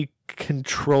somebody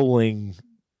controlling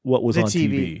what was on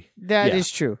TV. That is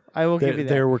true. I will give you that.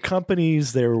 There were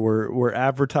companies, there were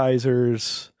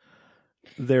advertisers.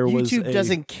 YouTube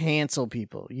doesn't cancel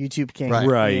people. YouTube can't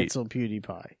cancel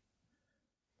PewDiePie.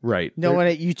 Right. No one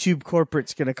at YouTube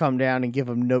corporate's going to come down and give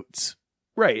them notes.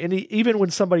 Right. And even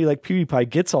when somebody like PewDiePie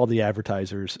gets all the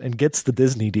advertisers and gets the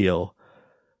Disney deal,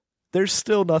 there's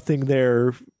still nothing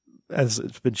there, as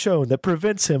it's been shown, that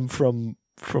prevents him from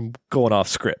going off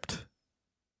script,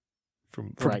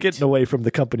 from getting away from the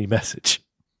company message.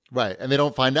 Right. And they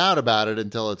don't find out about it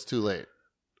until it's too late.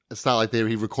 It's not like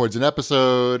he records an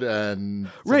episode and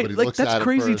somebody looks at it. That's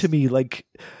crazy to me. Like,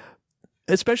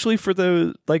 especially for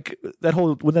when that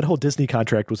whole Disney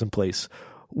contract was in place,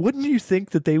 wouldn't you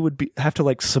think that they would have to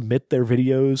like submit their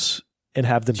videos and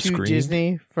have them screened?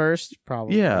 Disney first,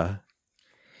 probably. Yeah.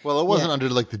 Well, it wasn't under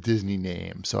like the Disney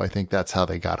name, so I think that's how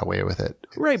they got away with it.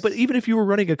 Right, but even if you were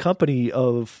running a company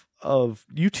of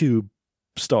YouTube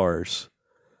stars,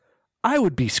 I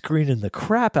would be screening the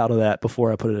crap out of that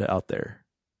before I put it out there.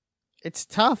 It's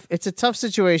tough. It's a tough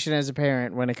situation as a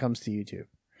parent when it comes to YouTube.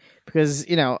 Because,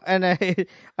 you know, and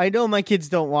I know my kids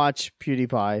don't watch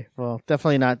PewDiePie. Well,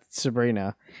 definitely not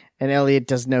Sabrina. And Elliot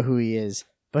doesn't know who he is.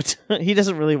 But he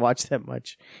doesn't really watch that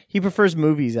much. He prefers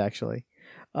movies, actually.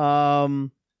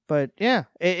 But yeah,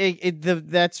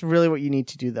 that's really what you need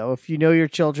to do, though. If you know your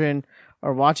children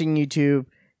are watching YouTube,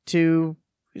 to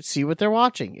see what they're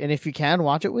watching. And if you can,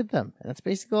 watch it with them. And that's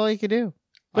basically all you can do.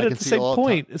 But at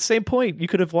the same point, you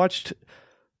could have watched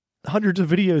hundreds of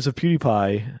videos of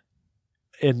PewDiePie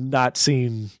and not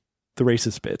seen the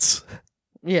racist bits.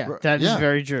 Yeah, that is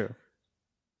very true.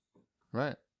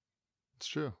 Right. It's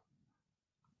true.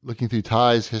 Looking through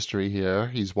Ty's history here,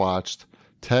 he's watched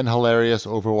 10 hilarious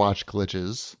Overwatch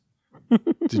glitches.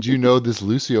 Did you know this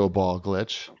Lucio ball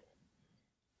glitch?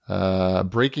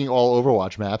 Breaking all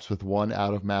Overwatch maps with one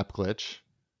out-of-map glitch.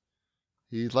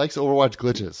 He likes Overwatch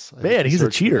glitches. Man, he's a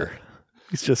cheater.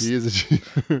 He is a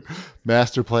cheater.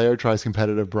 Master player tries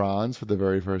competitive bronze for the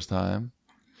very first time.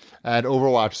 And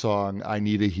Overwatch song, I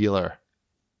Need a Healer.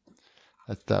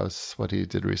 That was what he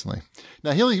did recently.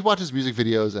 Now, he watches music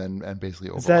videos and basically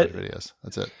Overwatch videos.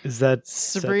 That's it. Is that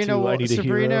Sabrina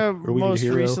most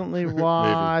recently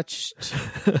watched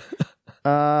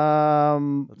Roblox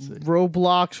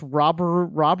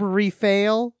Robbery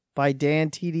Fail by Dan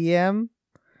TDM.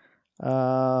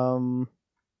 And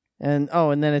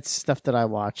then it's stuff that I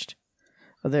watched.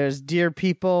 There's Dear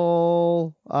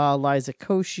People, Liza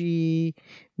Koshy,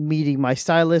 Meeting My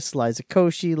Stylist, Liza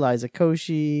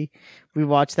Koshy. We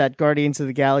watched that Guardians of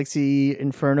the Galaxy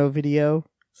Inferno video,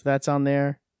 so that's on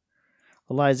there.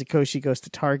 Liza Koshy Goes to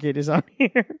Target is on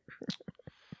here.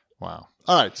 Wow.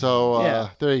 All right, so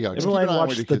there you go. Just Everyone keep an eye on what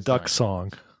watched your the kids Duck doing.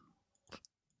 song.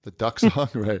 The Duck song,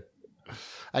 right.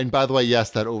 And by the way,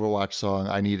 yes, that Overwatch song,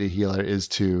 I Need a Healer, is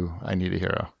to I Need a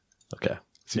Hero. Okay.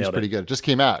 Seems Nailed pretty good. It just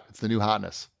came out. It's the new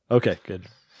hotness. Okay, good.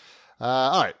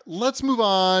 All right, let's move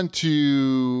on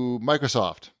to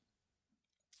Microsoft.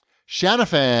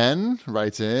 Shanafan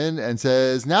writes in and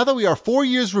says, now that we are 4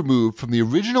 years removed from the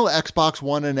original Xbox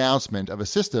One announcement of a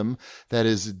system that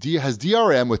has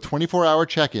DRM with 24-hour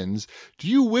check-ins, do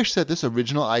you wish that this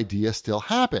original idea still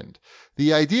happened?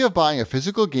 The idea of buying a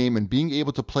physical game and being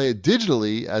able to play it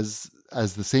digitally as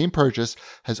the same purchase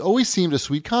has always seemed a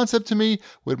sweet concept to me.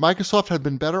 Would Microsoft have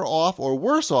been better off or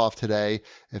worse off today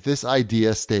if this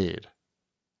idea stayed?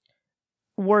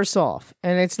 Worse off.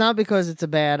 And it's not because it's a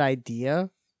bad idea,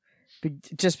 but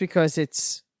just because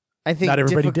it's, I think... Not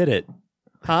everybody did it.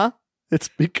 Huh? It's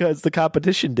because the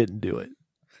competition didn't do it.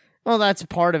 Well, that's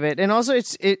part of it. And also,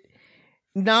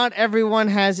 not everyone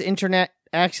has internet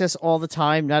access all the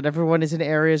time. Not everyone is in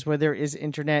areas where there is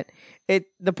internet.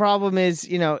 The problem is,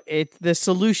 the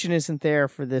solution isn't there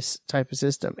for this type of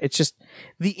system. It's just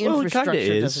the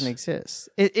infrastructure doesn't exist.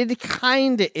 It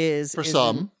kind of is for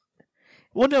some.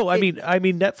 Well, no, I mean,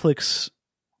 Netflix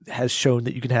has shown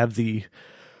that you can have the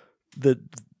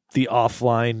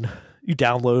offline. You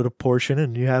download a portion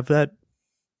and you have that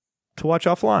to watch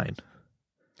offline.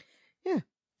 Yeah,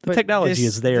 the technology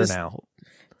is there now.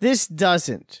 This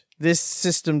doesn't. This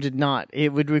system did not.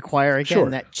 It would require again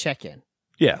that check-in.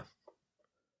 Yeah,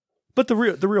 but the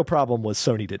real problem was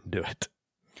Sony didn't do it.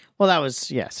 Well, that was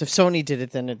yes. If Sony did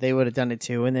it, then they would have done it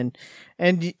too. And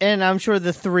I'm sure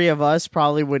the three of us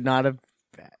probably would not have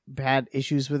had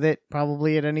issues with it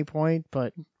probably at any point.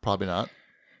 But probably not.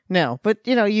 No, but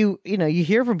you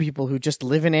hear from people who just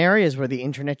live in areas where the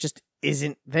internet just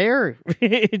isn't there.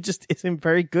 It just isn't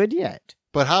very good yet.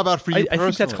 But how about for you personally? I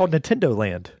think that's called Nintendo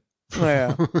Land.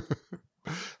 Yeah.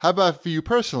 How about for you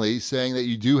personally, saying that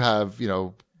you do have,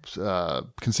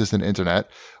 consistent internet?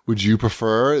 Would you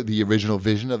prefer the original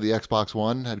vision of the Xbox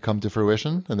One had come to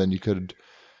fruition, and then you could?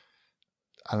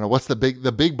 I don't know. What's the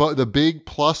big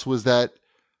plus was that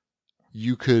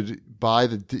you could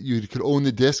you could own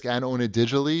the disc and own it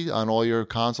digitally on all your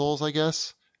consoles, I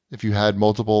guess, if you had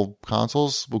multiple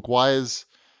consoles. But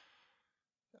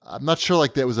I'm not sure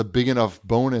like there was a big enough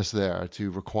bonus there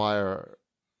to require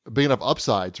a big enough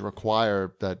upside to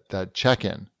require that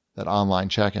check-in, that online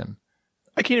check-in.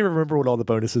 I can't even remember what all the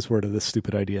bonuses were to this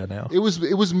stupid idea now. It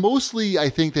was mostly, I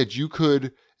think, that you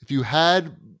could, if you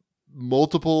had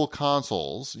multiple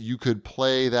consoles, you could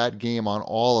play that game on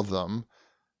all of them.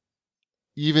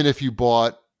 Even if you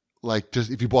bought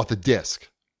if you bought the disc.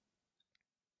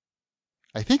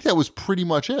 I think that was pretty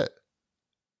much it.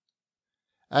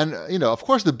 And, of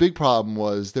course, the big problem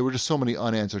was there were just so many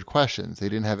unanswered questions. They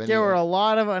didn't have any. There were a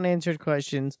lot of unanswered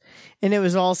questions, and it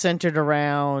was all centered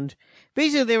around.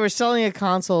 Basically, they were selling a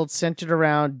console centered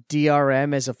around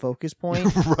DRM as a focus point.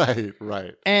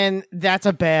 Right. And that's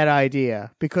a bad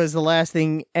idea because the last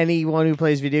thing anyone who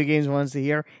plays video games wants to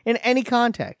hear in any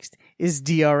context is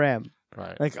DRM.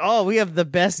 Right. Like, oh, we have the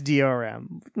best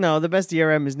DRM. No, the best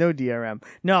DRM is no DRM.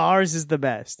 No, ours is the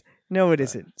best. No, it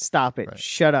isn't. Stop it. Right.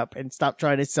 Shut up and stop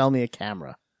trying to sell me a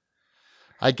camera.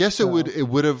 I guess it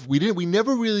would have we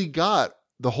never really got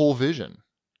the whole vision.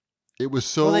 It was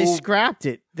so well, they scrapped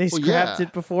it. They scrapped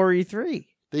it before E3.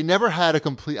 They never had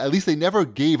at least they never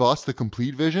gave us the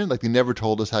complete vision. Like they never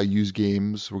told us how used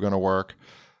games were going to work.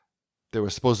 There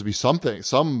was supposed to be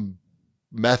some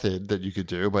method that you could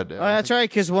do, but that's right,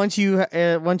 because once you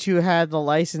had the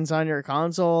license on your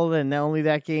console, then only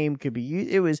that game could be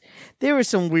used. There was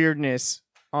some weirdness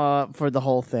for the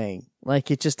whole thing.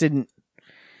 Like it just didn't.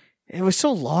 It was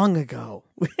so long ago.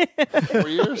 4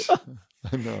 years.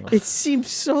 I know. It seems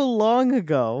so long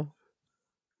ago.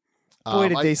 Boy,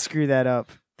 did they screw that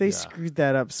up. They screwed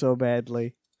that up so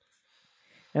badly.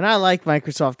 And I like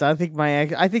Microsoft. I think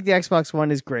the Xbox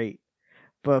One is great.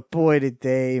 But boy, did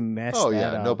they mess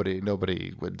that up.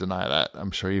 Nobody would deny that.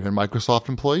 I'm sure even Microsoft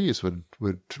employees would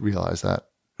realize that.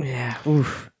 Yeah.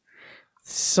 Oof.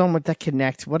 So much that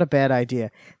Kinect. What a bad idea.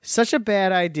 Such a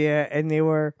bad idea. And they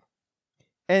were,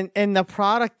 and the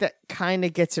product that kind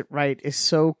of gets it right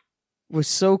was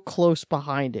so close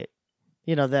behind it.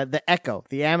 The Echo,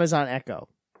 the Amazon Echo.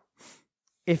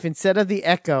 If instead of the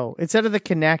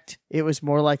Kinect, it was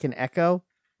more like an Echo,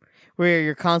 where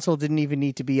your console didn't even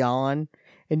need to be on.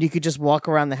 And you could just walk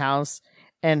around the house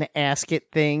and ask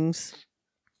it things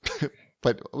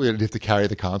But you have to carry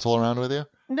the console around with you?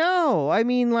 No, I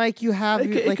mean like you have.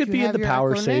 It could be in the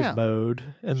power save mode,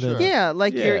 and Sure. then Yeah,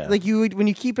 like when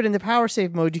you keep it in the power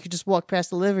save mode, you could just walk past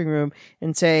the living room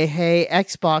and say, "Hey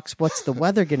Xbox, what's the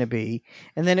weather going to be?"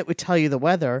 And then it would tell you the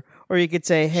weather. Or you could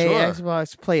say, "Hey Sure.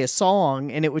 Xbox, play a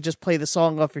song," and it would just play the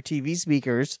song off your TV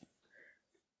speakers.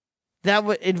 That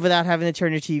would without having to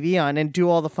turn your TV on and do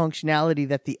all the functionality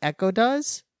that the Echo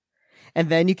does. And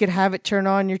then you could have it turn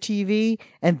on your TV,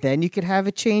 and then you could have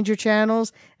it change your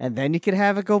channels, and then you could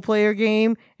have it go play your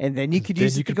game, and then you could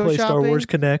use it to go play shopping. Star Wars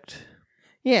Connect.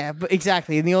 Yeah, but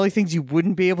exactly. And the only things you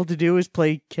wouldn't be able to do is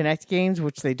play Kinect games,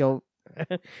 which they don't,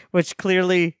 which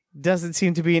clearly doesn't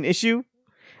seem to be an issue.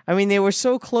 I mean, they were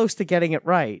so close to getting it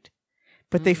right,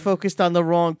 but they focused on the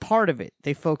wrong part of it.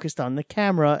 They focused on the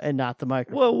camera and not the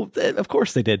microphone. Well, of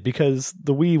course they did, because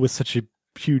the Wii was such a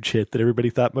huge hit that everybody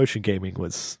thought motion gaming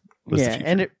was the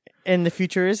future. And the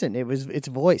future isn't. It's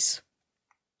voice.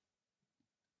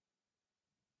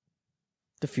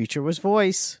 The future was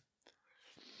voice.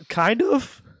 Kind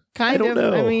of. I don't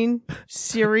know. I mean,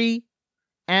 Siri,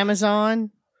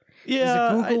 Amazon. Yeah,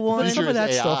 There's a Google one. Some of that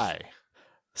AI. stuff.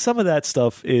 Some of that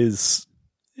stuff is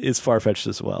far fetched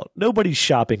as well. Nobody's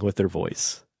shopping with their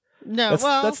voice. No,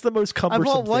 That's the most I cumbersome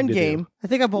bought one thing to game. do. I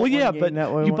think I bought one game but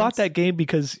that way you once. bought that game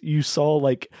because you saw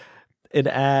like an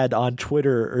ad on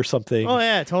Twitter or something. Oh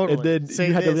yeah, totally. And then Say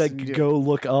you had to this like and do- go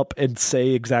look up and say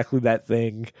exactly that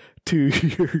thing to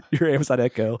your Amazon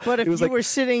Echo. But if it was you like, were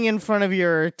sitting in front of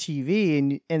your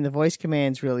TV and the voice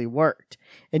commands really worked,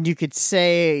 and you could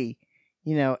say,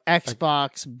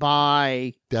 Xbox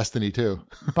buy Destiny 2.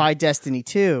 Destiny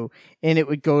 2, and it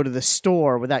would go to the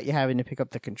store without you having to pick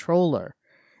up the controller.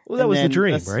 well, that and was the then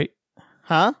dream, that's- right?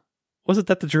 Huh? Wasn't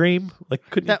that the dream? Like,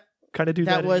 couldn't That- you kind of do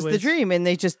that? That was the anyways? dream, and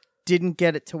they just didn't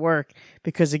get it to work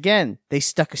because, again, they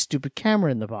stuck a stupid camera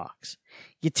in the box.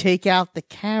 You take out the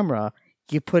camera,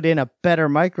 you put in a better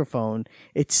microphone,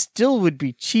 it still would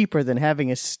be cheaper than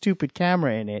having a stupid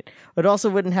camera in it. It also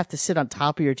wouldn't have to sit on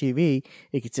top of your TV.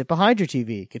 It could sit behind your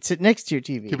TV. It could sit next to your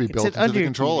TV. It could be sit built into under the your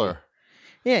controller. TV.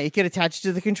 Yeah, you could attach it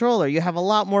to the controller. You have a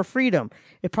lot more freedom.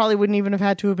 It probably wouldn't even have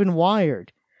had to have been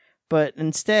wired. But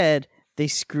instead, they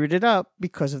screwed it up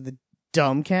because of the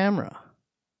dumb camera.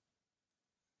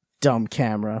 Dumb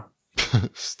camera.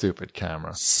 Stupid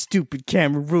camera. Stupid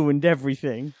camera ruined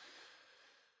everything.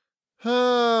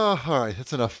 All right,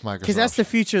 that's enough Microsoft. Because that's the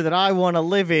future that I want to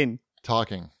live in.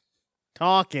 Talking.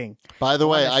 Talking. By the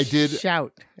way, wanna I did.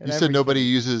 shout. at You said everything. nobody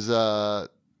uses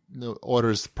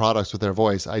orders products with their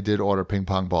voice. I did order ping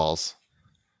pong balls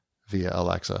via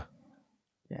Alexa,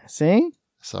 Yeah, see?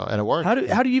 and it worked.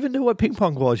 How do you even know what ping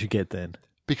pong balls you get then?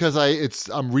 Because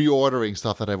I'm reordering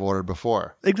stuff that I've ordered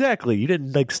before. Exactly. You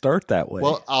didn't like start that way.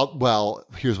 Well,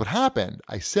 here's what happened.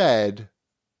 I said,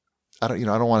 I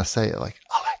don't want to say it like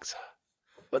Alexa.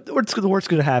 But the worst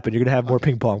going to happen. You're going to have more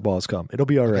ping pong balls come. It'll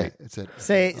be all right. Okay, it said,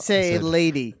 Say, I said,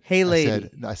 lady. Hey, lady.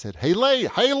 I said, hey,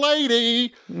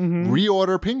 lady, Mhm.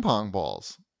 reorder ping pong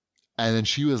balls. And then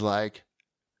she was like,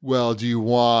 well, you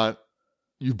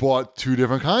bought two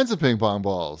different kinds of ping pong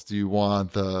balls. Do you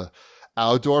want the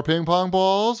outdoor ping pong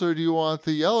balls or do you want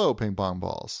the yellow ping pong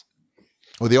balls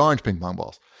or the orange ping pong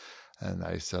balls? And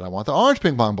I said, I want the orange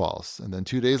ping pong balls. And then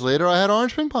 2 days later, I had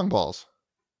orange ping pong balls.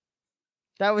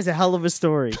 That was a hell of a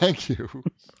story. Thank you.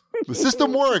 The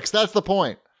system works. That's the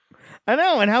point. I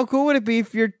know. And how cool would it be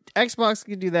if your Xbox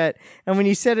could do that? And when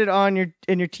you set it on your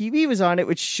TV was on, it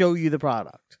would show you the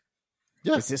product.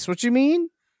 Yeah. Is this what you mean?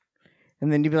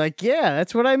 And then you'd be like, yeah,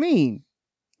 that's what I mean.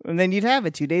 And then you'd have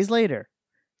it 2 days later.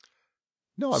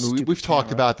 No, I mean, Stupid we've talked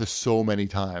camera. about this so many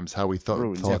times, how we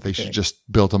Ruins thought they everything. should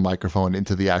just build a microphone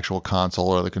into the actual console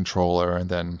or the controller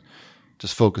and then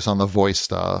just focus on the voice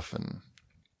stuff. And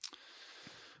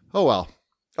oh, well.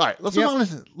 All right, let's move on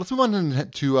to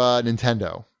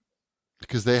Nintendo,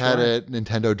 because they had a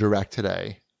Nintendo Direct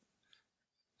today.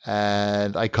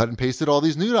 And I cut and pasted all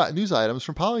these news items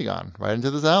from Polygon right into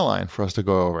this outline for us to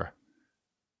go over.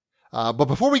 But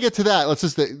before we get to that,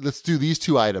 let's do these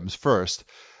two items first.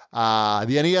 The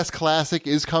NES Classic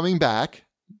is coming back.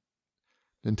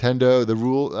 Nintendo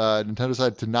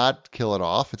decided to not kill it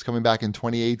off. It's coming back in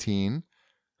 2018.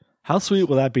 How sweet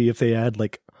will that be if they add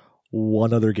like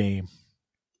one other game?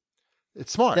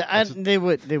 It's smart. They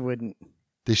wouldn't.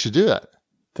 They should do that.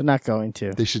 They're not going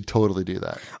to. They should totally do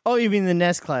that. Oh, you mean the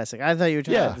NES Classic? I thought you were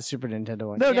talking Yeah. about the Super Nintendo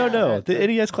one. No, Yeah, no. The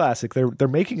NES Classic. They're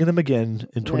making them again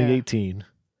in 2018.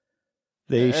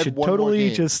 They Add should one more totally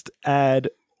game. just add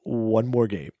one more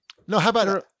game. No, how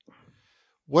about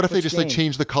what if they Which just game?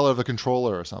 change the color of the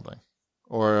controller or something,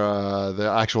 or the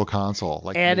actual console?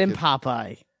 Like Add in make it-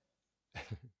 Popeye.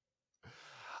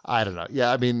 I don't know.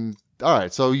 Yeah, I mean, all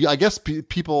right. So I guess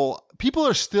people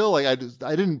are still like, I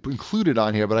didn't include it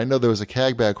on here, but I know there was a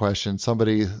CAGBag question.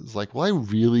 Somebody was like, will I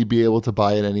really be able to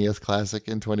buy an NES Classic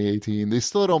in 2018? They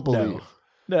still don't believe.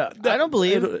 No, I don't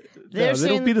believe. They're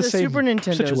saying be that the the same Super Nintendo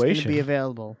is going to situation. be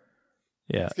available.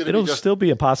 Yeah, gonna it'll be just- still be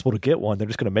impossible to get one. They're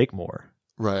just going to make more.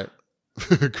 Right.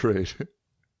 Great.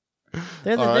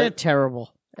 They're All they're right.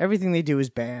 terrible. Everything they do is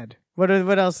bad. What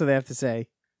else do they have to say?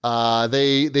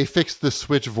 They fixed the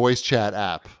Switch voice chat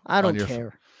app. I don't on your,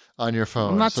 care. On your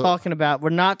phone. I'm not So- talking about. We're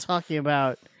not talking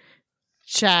about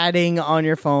chatting on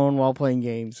your phone while playing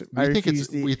games.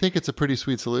 We think it's a pretty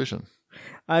sweet solution.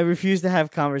 I refuse to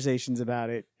have conversations about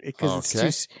it because Okay.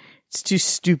 it's too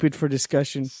stupid for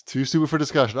discussion. It's too stupid for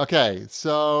discussion. Okay,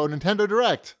 so Nintendo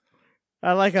Direct.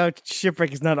 I like how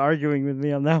Shipwreck is not arguing with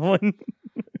me on that one.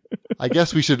 I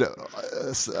guess we should.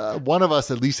 One of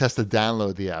us at least has to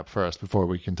download the app first before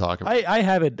we can talk about it. I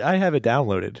have it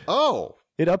downloaded. Oh,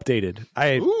 It updated.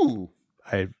 ooh.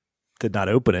 I did not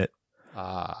open it.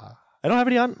 Ah, I don't have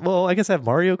any on. Well, I guess I have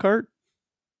Mario Kart.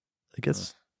 I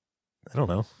guess I don't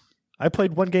know. I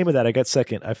played one game of that. I got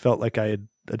second. I felt like I had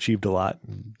achieved a lot.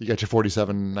 you got your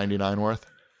 $47.99 worth.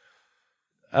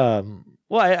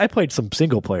 Well, I played some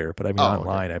single player, but I mean Oh,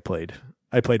 online. Okay.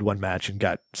 I played one match and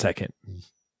got second.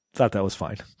 Thought that was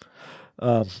fine.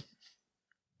 I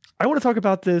want to talk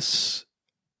about this.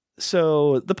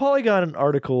 So the Polygon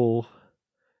article,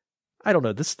 I don't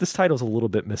know. This title's a little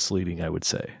bit misleading, I would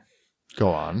say. Go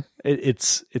on.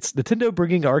 It's Nintendo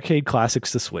bringing arcade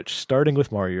classics to Switch, starting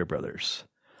with Mario Brothers.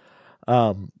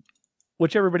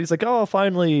 Which everybody's like, oh,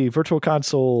 finally, Virtual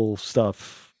Console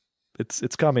stuff.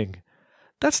 It's coming.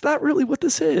 That's not really what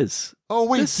this is. Oh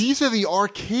wait, these are the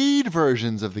arcade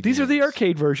versions of the games. These are the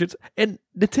arcade versions, and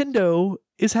Nintendo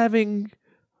is having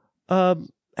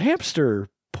Hamster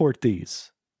port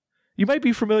these. You might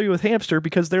be familiar with Hamster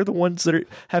because they're the ones that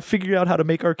have figured out how to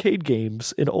make arcade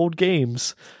games and old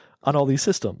games on all these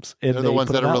systems. And They're the ones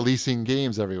put that them are out- releasing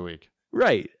games every week.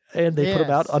 right, and they put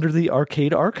them out Yes. under the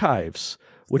Arcade Archives,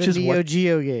 which the is Neo what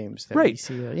Geo games. That Right. we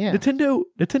see, yeah.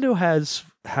 Nintendo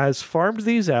has farmed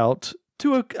these out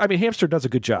to a. I mean, Hamster does a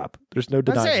good job. There's no I'd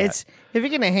denying say that. if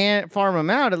you're going to farm them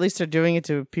out, at least they're doing it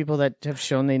to people that have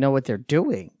shown they know what they're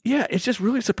doing. Yeah, it's just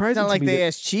really It's surprising not like to me they that-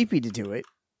 asked Cheapy to do it.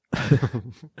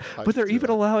 but they're even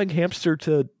allowing Hamster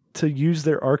to use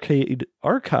their arcade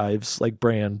archives like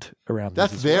brand around.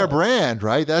 That's this as their well. brand,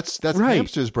 right? That's Right.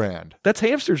 Hamster's brand. That's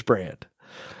Hamster's brand.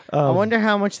 I wonder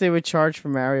how much they would charge for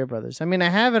Mario Brothers. I mean, I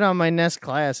have it on my NES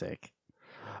Classic.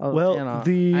 Oh, Well, you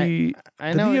know,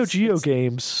 I the know Neo it's- Geo it's-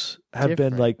 games have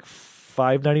been different. like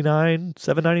 $5.99,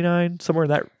 $7.99, somewhere in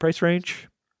that price range.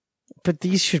 but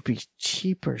these should be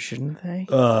cheaper, shouldn't they?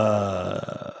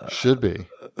 Should be.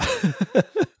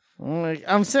 Like,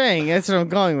 I'm saying that's what I'm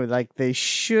going with. Like they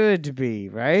should be,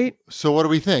 right? So what do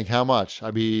we think? How much?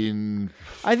 I mean,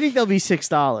 I think they'll be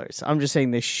 $6. I'm just saying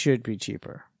they should be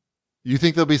cheaper. you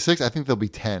think they'll be 6? I think they'll be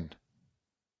 10.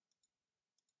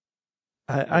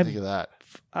 I think of that.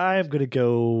 I'm gonna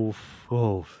go.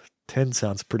 Oh, 10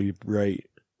 sounds pretty right.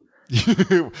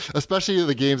 Especially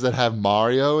the games that have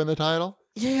Mario in the title.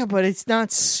 Yeah, but it's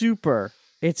not super.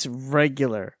 It's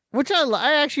regular, which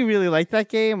I actually really like that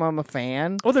game. I'm a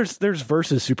fan. Oh, there's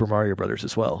versus Super Mario Brothers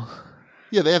as well.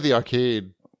 Yeah, they have the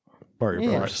arcade Mario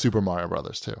Yeah. Brothers. Super Mario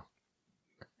Brothers too.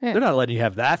 Yeah. They're not letting you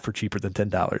have that for cheaper than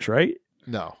 $10, right?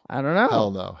 No, I don't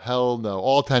know. hell no,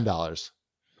 all $10.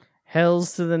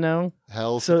 Hells to the no.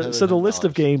 Hell. So the list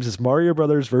of games is Mario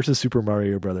Brothers versus Super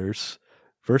Mario Brothers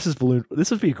versus Balloon.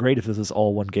 This would be great if this is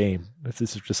all one game. If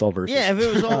this is just all versus. Yeah, if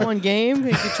it was all one game,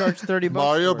 they could charge $30.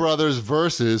 Mario for it. Brothers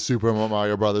versus Super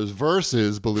Mario Brothers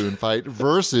versus Balloon Fight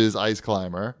versus Ice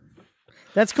Climber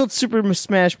That's called Super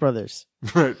Smash Brothers.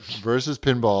 versus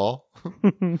Pinball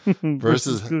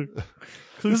versus.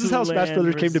 This is how Smash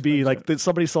Brothers came to be. Like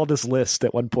somebody saw this list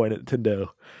at one point at Nintendo,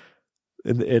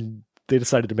 and they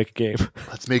decided to make a game.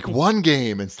 Let's make one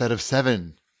game instead of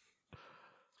 7.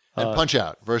 And Punch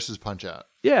Out versus Punch Out.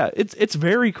 Yeah, it's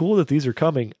very cool that these are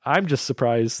coming. I'm just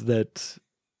surprised that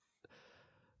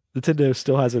Nintendo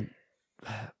still hasn't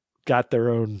got their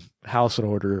own house in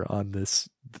order on this,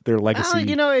 their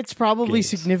legacy. Well, it's probably games.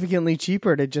 significantly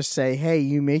cheaper to just say, "Hey,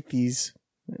 you make these,"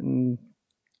 and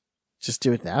just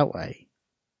do it that way.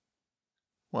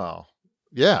 Well,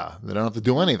 yeah, they don't have to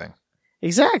do anything.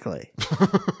 Exactly.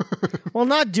 Well,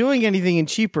 not doing anything and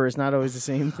cheaper is not always the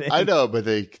same thing. I know, but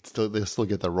they still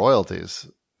get the royalties,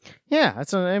 Yeah,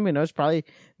 that's what I mean. It's probably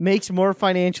makes more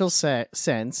financial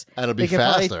sense. and it'll be They could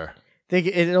probably- faster.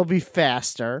 It'll be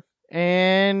faster,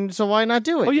 and so why not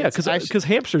do it? Oh yeah, It's actually- because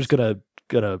Hamster's gonna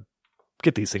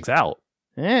get these things out.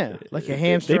 Yeah, like a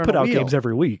hamster. They put on a out wheel. games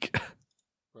every week.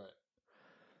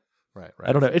 Right.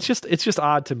 I don't know. It's just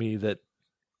odd to me that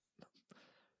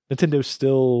Nintendo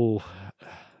still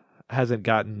hasn't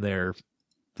gotten their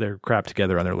crap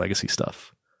together on their legacy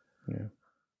stuff. Yeah.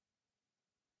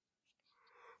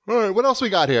 All right, what else we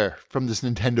got here from this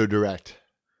Nintendo Direct?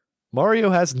 Mario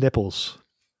has nipples.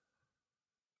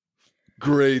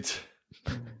 Great.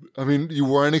 I mean, you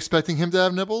weren't expecting him to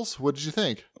have nipples? What did you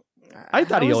think? I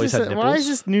thought he always had nipples. Why is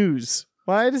this news?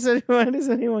 Why does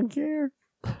anyone care?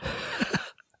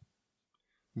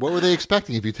 What were they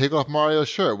expecting? If you take off Mario's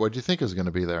shirt, what do you think is going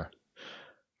to be there?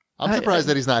 I'm surprised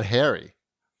that he's not hairy.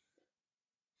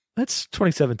 That's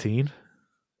 2017.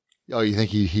 Oh, you think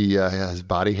he has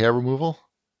body hair removal?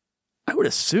 I would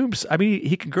assume so. I mean,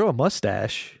 he can grow a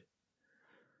mustache.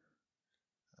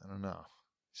 I don't know.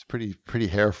 He's pretty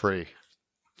hair free.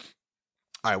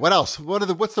 All right, what else?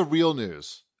 What's the real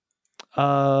news?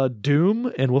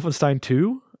 Doom and Wolfenstein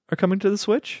 2 are coming to the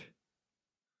Switch.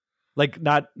 Like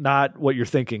not what you're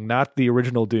thinking, not the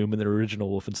original Doom and the original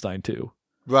Wolfenstein 2.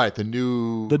 Right, the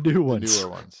newer ones.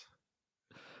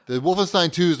 The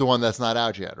Wolfenstein 2 is the one that's not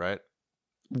out yet, right?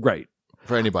 Right.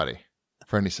 For anybody,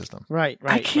 for any system. Right.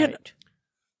 I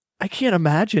can't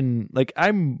imagine. Like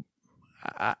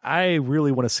I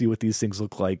really want to see what these things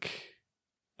look like,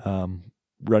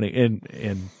 running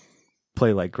and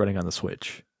play like running on the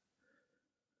Switch.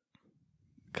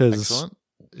 Excellent.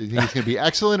 You think it's going to be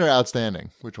excellent or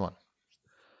outstanding? Which one?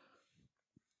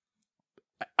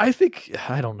 I think,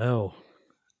 I don't know.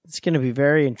 It's going to be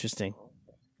very interesting.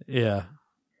 Yeah.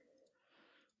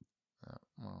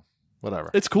 Well,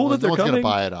 whatever. It's cool that they're coming. No one's going to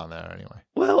buy it on there anyway.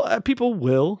 Well, people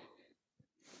will.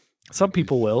 Some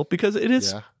people will because it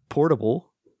is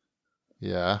portable.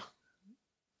 Yeah.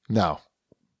 No.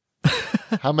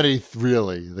 How many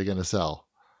really are they going to sell?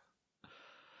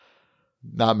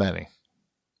 Not many.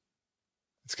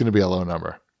 It's going to be a low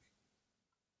number.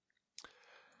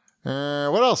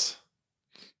 What else?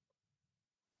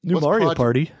 What's Mario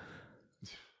Party.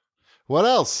 What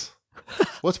else?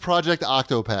 What's Project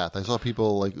Octopath? I saw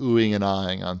people like oohing and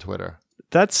eyeing on Twitter.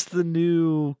 That's the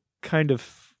new kind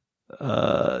of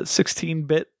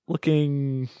 16-bit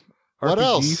looking RPG what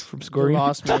else? From Square You Enix.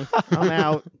 lost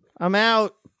me. I'm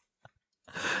out.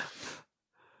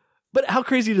 But how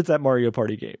crazy is that Mario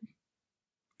Party game?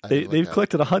 They've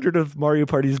collected 100 of Mario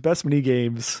Party's best mini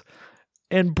games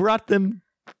and brought them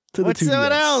to the 2DS.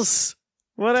 What else?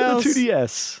 What to else? The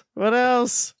 2DS. What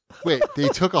else? Wait, they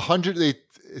took 100.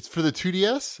 It's for the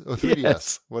 2DS or 3DS,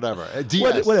 Yes. whatever.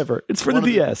 DS, whatever. It's for the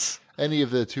DS. Any of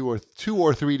the two or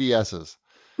 3DSs.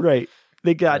 Right.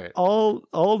 They got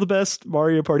all the best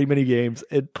Mario Party mini games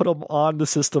and put them on the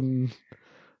system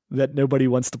that nobody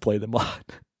wants to play them on.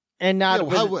 And not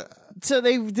so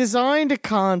they've designed a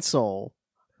console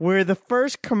where the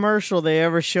first commercial they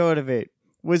ever showed of it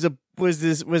was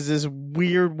this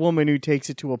weird woman who takes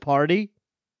it to a party.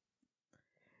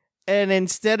 And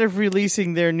instead of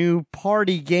releasing their new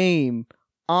party game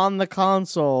on the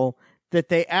console that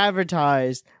they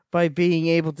advertised by being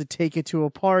able to take it to a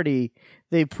party,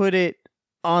 they put it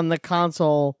on the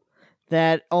console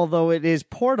that, although it is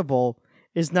portable,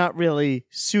 is not really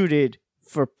suited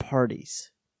for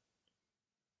parties.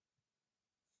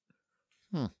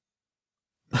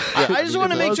 I just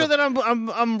want to make sure that I'm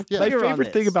My clear on favorite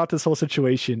this. thing about this whole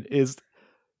situation is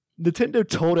Nintendo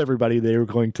told everybody they were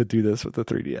going to do this with the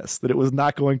 3DS, that it was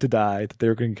not going to die, that they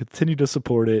were going to continue to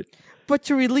support it. But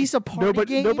to release a party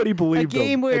game, nobody believed a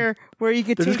game them. where you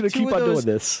could They're take just going to keep on doing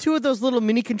this. two of those little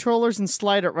mini controllers and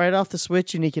slide it right off the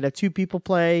Switch, and you could have two people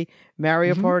play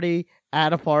Mario Party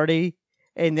at a party,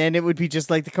 and then it would be just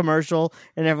like the commercial,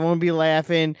 and everyone would be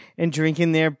laughing and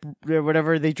drinking their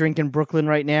whatever they drink in Brooklyn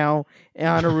right now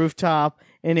on a rooftop,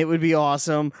 and it would be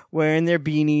awesome, wearing their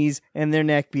beanies and their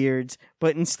neck beards.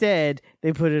 But instead,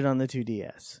 they put it on the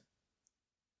 2DS.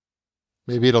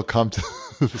 Maybe it'll come to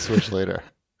the Switch later.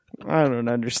 I don't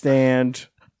understand.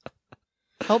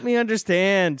 Help me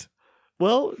understand.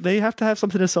 Well, they have to have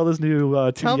something to sell those new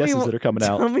 2DSs that are coming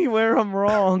out. Tell me where I'm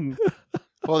wrong.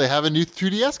 Well, they have a new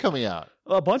 2DS coming out.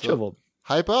 A bunch of them.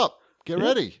 Hype up. Get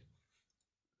ready.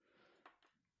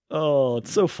 Oh,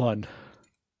 it's so fun.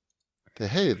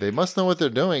 They must know what they're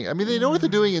doing. I mean, they know what they're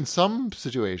doing in some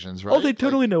situations, right? Oh, they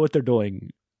totally know what they're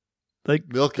doing.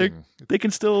 Like milking. They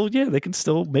can still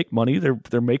make money.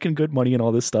 They're making good money and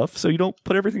all this stuff. So you don't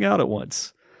put everything out at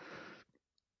once.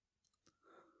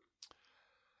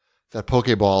 That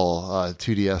Pokeball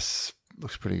 2DS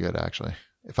looks pretty good, actually.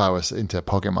 If I was into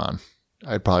Pokemon,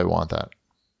 I'd probably want that.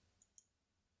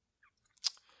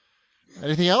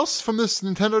 Anything else from this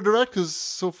Nintendo Direct? Because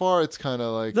so far it's kind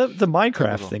of like the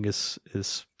Minecraft thing is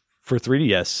for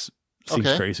 3DS seems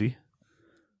Okay. crazy.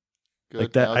 Good.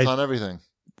 Like that, Now it's on everything.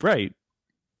 Right.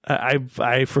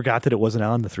 I forgot that it wasn't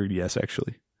on the 3DS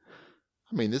actually.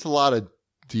 I mean, there's a lot of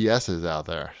DSs out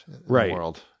there in Right. the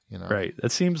world. You know, Right.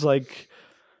 That seems like,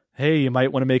 hey, you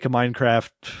might want to make a Minecraft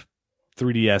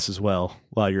 3DS as well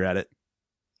while you're at it.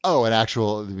 Oh, an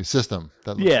actual system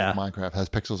that looks like Minecraft has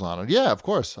pixels on it. Yeah, of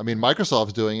course. I mean,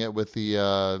 Microsoft's doing it with the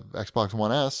Xbox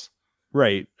One S.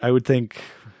 Right. I would think.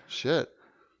 Shit.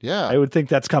 Yeah. I would think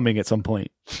that's coming at some point.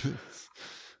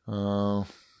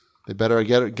 They better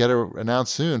get it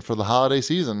announced soon for the holiday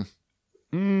season.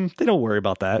 They don't worry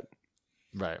about that.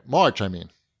 Right. March, I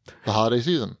mean. The holiday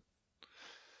season.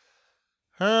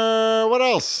 What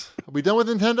else? Are we done with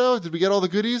Nintendo? Did we get all the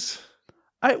goodies?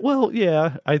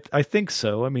 I think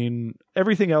so. I mean,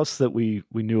 everything else that we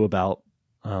knew about,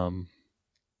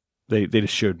 they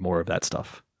just showed more of that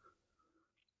stuff.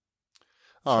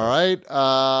 All right.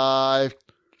 Let's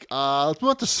move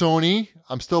on to Sony.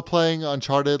 I'm still playing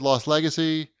Uncharted Lost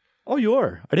Legacy. Oh, you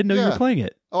are? I didn't know you were playing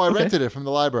it. Oh, I rented it from the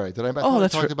library. Did I? I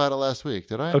talked about it last week.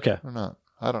 Did I? Okay. Or not?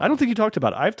 I don't know. I don't think you talked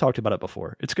about it. I've talked about it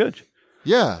before. It's good.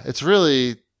 Yeah, it's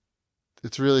really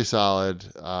solid.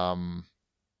 In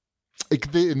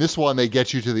this one, they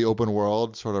get you to the open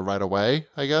world sort of right away,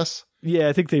 I guess. Yeah,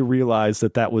 I think they realized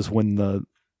that was when the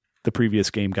previous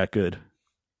game got good.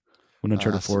 When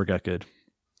Uncharted 4 got good.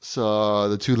 So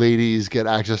the two ladies get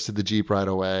access to the Jeep right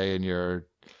away, and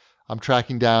I'm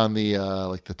tracking down the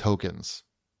the tokens.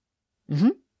 Mm-hmm.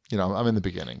 You know, I'm in the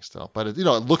beginning still, but it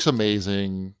looks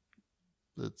amazing.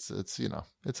 It's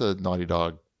a Naughty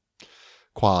Dog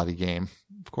quality game,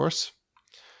 of course.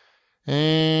 Do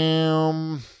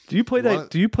you play that?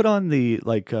 Do you put on the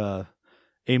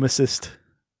aim assist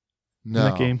in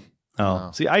that game? Oh,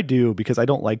 No. See, I do because I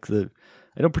don't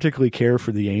particularly care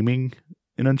for the aiming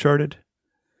in Uncharted.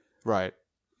 Right.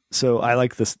 So I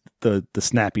like the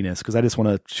snappiness because I just want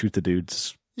to shoot the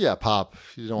dudes. Yeah, pop.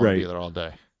 You don't want to be there all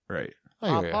day. Right.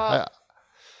 I hear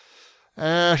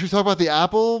you. Should we talk about the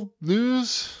Apple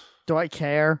news? Do I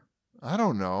care? I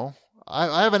don't know.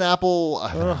 I have an Apple.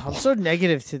 I'm so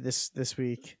negative to this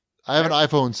week. I have an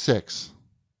iPhone 6.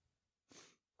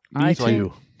 Me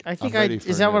too. I think I'm ready for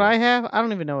is a that new what one. I have? I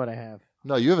don't even know what I have.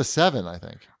 No, you have a 7, I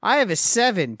think. I have a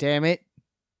 7, damn it.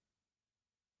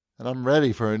 And I'm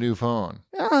ready for a new phone.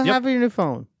 Oh, have your new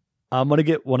phone. I'm gonna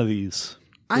get one of these.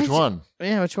 Which one?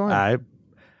 Yeah, which one? I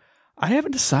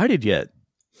haven't decided yet.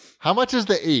 How much is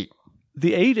the 8?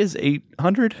 The 8 is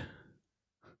 $800.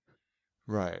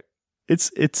 Right. It's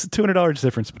 $200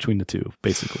 difference between the two,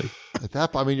 basically. At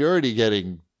that point, I mean, you're already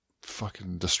getting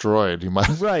fucking destroyed. You might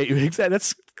Right. Exactly.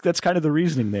 That's kind of the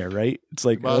reasoning there, right? It's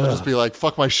like just be like,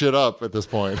 fuck my shit up at this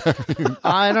point.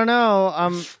 I don't know. I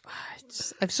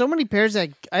have so many pairs that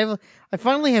I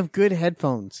finally have good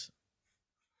headphones.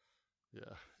 Yeah.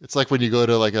 It's like when you go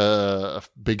to like a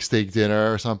big steak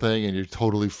dinner or something and you're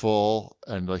totally full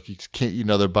and like you can't eat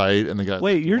another bite and the guy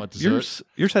wait, yours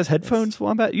has headphones,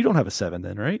 Wombat? You don't have a 7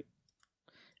 then, right?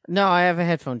 No, I have a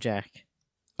headphone jack.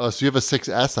 Oh, so you have a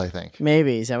 6S, I think.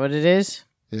 Maybe. Is that what it is?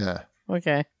 Yeah.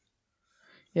 Okay.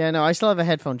 Yeah, no, I still have a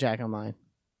headphone jack on mine.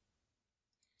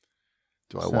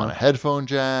 Do I want a headphone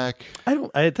jack?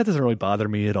 That doesn't really bother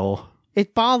me at all.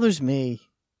 It bothers me.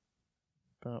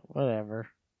 But whatever.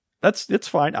 It's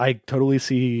fine. I totally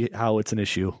see how it's an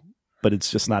issue, but it's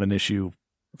just not an issue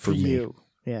for me. You.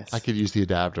 Yes. I could use the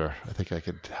adapter. I think I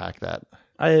could hack that.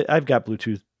 I've got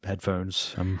Bluetooth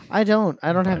headphones. I don't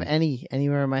have any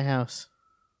anywhere in my house.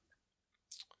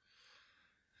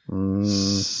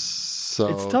 So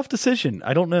it's a tough decision.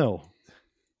 I don't know.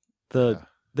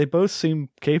 They both seem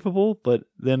capable, but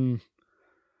then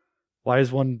why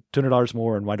is one $200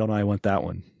 more and why don't I want that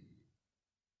one?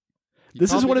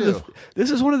 This is one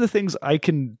of the things I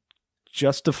can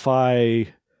justify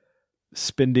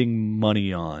spending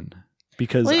money on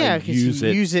because I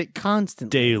use it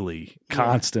constantly,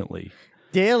 constantly.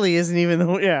 Daily isn't even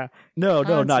the No,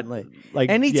 constantly. not like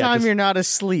anytime you're not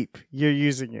asleep, you're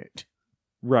using it.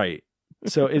 Right.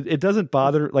 So it doesn't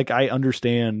bother. Like I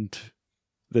understand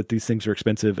that these things are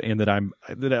expensive and that I'm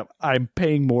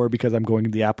paying more because I'm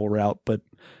going the Apple route. But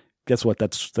guess what?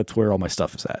 That's where all my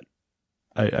stuff is at.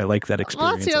 I like that experience.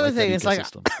 Well, that's the other thing. It's like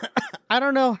I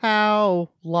don't know how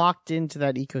locked into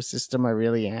that ecosystem I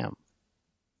really am.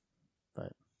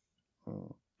 But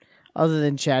other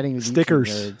than chatting with stickers.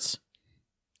 nerds.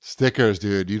 Stickers,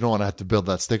 dude. You don't want to have to build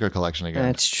that sticker collection again.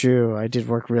 That's true. I did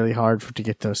work really hard to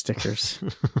get those stickers.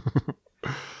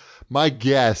 My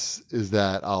guess is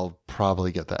that I'll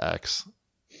probably get the X.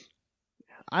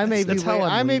 I may That's be how I'm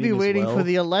I may be leaning as waiting well. for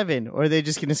the 11, or are they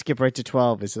just going to skip right to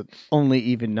 12? Is it only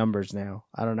even numbers now?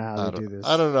 I don't know how they do this.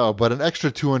 I don't know, but an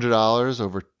extra $200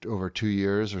 over 2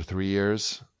 years or 3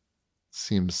 years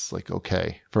seems like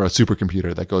okay for a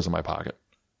supercomputer that goes in my pocket.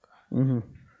 Mm-hmm.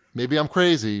 Maybe I'm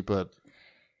crazy, but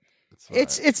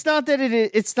It's not that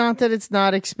it's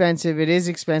not expensive. It is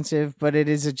expensive, but it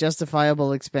is a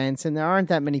justifiable expense, and there aren't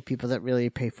that many people that really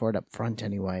pay for it up front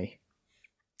anyway.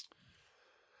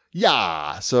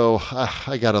 yeah. So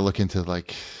I got to look into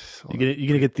like. You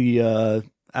gonna get the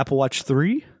Apple Watch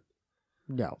 3?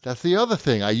 No. That's the other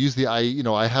thing.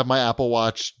 I have my Apple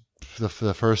Watch, the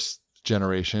first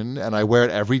generation, and I wear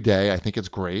it every day. I think it's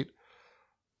great,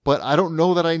 but I don't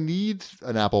know that I need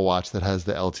an Apple Watch that has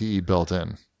the LTE built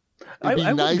in. I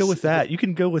wouldn't go with that. You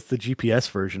can go with the GPS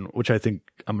version, which I think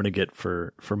I'm going to get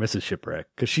for Mrs. Shipwreck,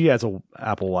 because she has an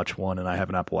Apple Watch 1 and I have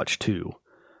an Apple Watch 2.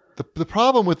 The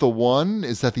problem with the one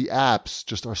is that the apps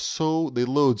just they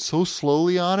load so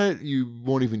slowly on it, you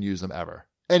won't even use them ever.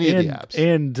 Any of the apps.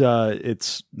 And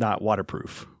it's not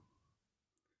waterproof.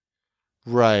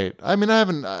 Right. I mean, I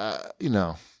haven't, I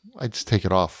just take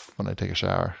it off when I take a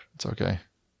shower. It's okay.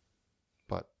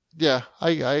 But yeah,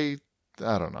 I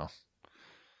don't know.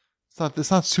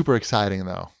 It's not super exciting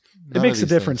though. It makes a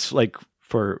difference, like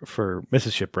for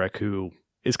Mrs. Shipwreck, who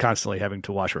is constantly having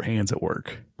to wash her hands at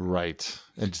work. Right.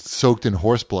 And soaked in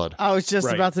horse blood. I was just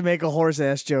Right. about to make a horse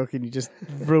ass joke, and you just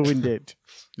ruined it.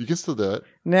 You can still do it.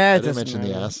 Nah, I it didn't doesn't mention the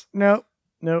matter. ass.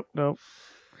 Nope.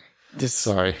 Just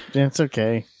Sorry. Yeah, it's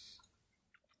okay.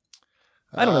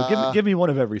 I don't know. Give me one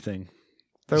of everything.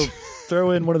 Throw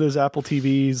in one of those Apple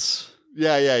TVs.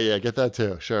 Yeah. Get that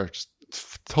too. Sure. Just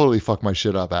totally fuck my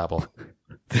shit up, Apple.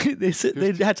 They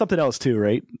had something else too,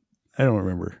 right? I don't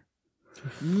remember.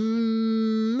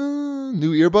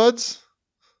 New earbuds?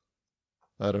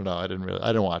 I don't know. I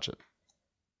didn't watch it.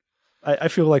 I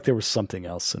feel like there was something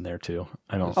else in there too.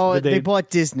 I don't. Oh, Did they bought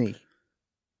Disney.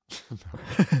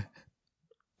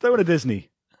 Throw it to Disney.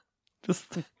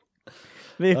 Just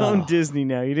They own Oh. Disney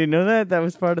now. You didn't know that? That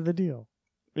was part of the deal.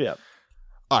 yeah.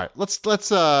 All right, let's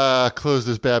close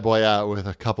this bad boy out with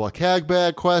a couple of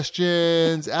CAGBag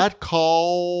questions. At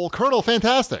Colonel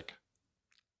Fantastic.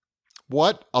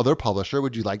 What other publisher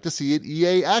would you like to see an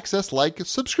EA Access-like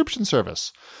subscription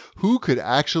service? Who could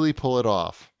actually pull it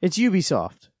off? It's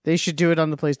Ubisoft. They should do it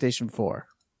on the PlayStation 4.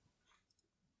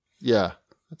 Yeah,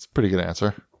 that's a pretty good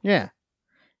answer. Yeah.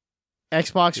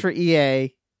 Xbox for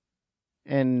EA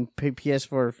and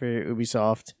PS4 for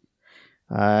Ubisoft.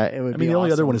 It would be The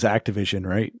only other awesome. one is Activision,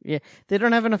 right? Yeah, they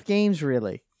don't have enough games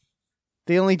really.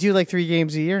 They only do like 3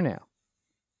 games a year now.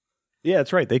 Yeah,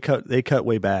 that's right. They cut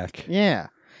way back. Yeah,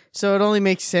 so it only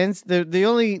makes sense. The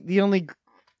only,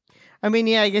 I mean,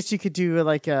 yeah, I guess you could do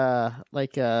like a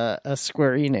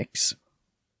Square Enix,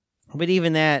 but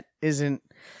even that isn't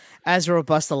as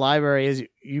robust a library as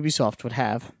Ubisoft would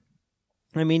have.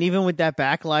 I mean, even with that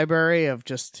back library of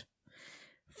just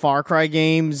Far Cry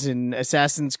games and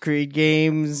Assassin's Creed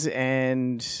games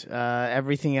and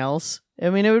everything else, I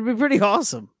mean, it would be pretty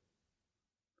awesome.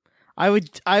 I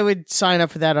would sign up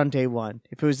for that on day one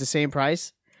if it was the same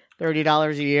price, $30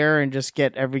 a year, and just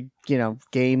get every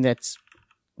game that's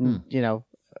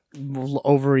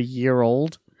over a year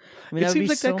old. I mean, It seems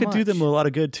like that could do them a lot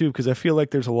of good too, because I feel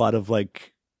like there's a lot of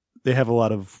they have a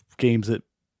lot of games that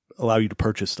allow you to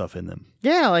purchase stuff in them.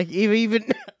 Yeah, like even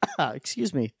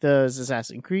excuse me, the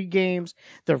Assassin's Creed games,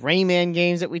 the Rayman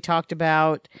games that we talked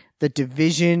about, the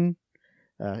Division,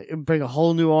 bring a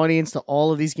whole new audience to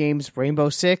all of these games. Rainbow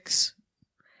Six.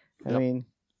 I Yep. mean,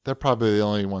 They're probably the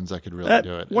only ones that could really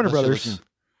do it. Warner Unless you're Brothers. looking-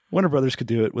 Warner Brothers could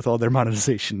do it with all their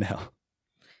monetization now.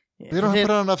 yeah, They don't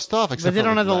put out enough stuff. Except but they for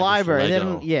don't have the Lego. library. They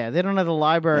don't. Yeah, they don't have the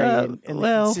library and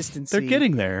the consistency. they're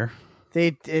getting there.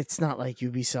 It's not like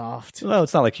Ubisoft. Well,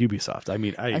 it's not like Ubisoft. I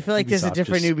mean, I feel like there's a Ubisoft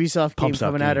different just Ubisoft game pumps out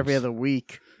coming out every games. other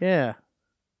week. Yeah.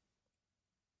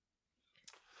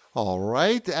 All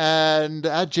right, and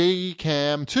at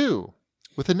JCam2,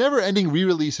 with the never-ending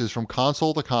re-releases from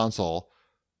console to console,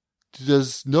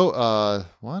 does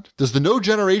the no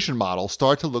generation model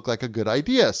start to look like a good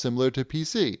idea, similar to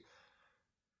PC?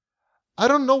 I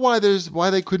don't know why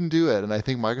they couldn't do it, and I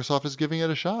think Microsoft is giving it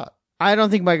a shot. I don't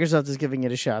think Microsoft is giving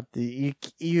it a shot. The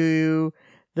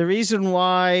reason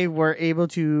why we're able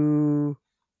to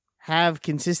have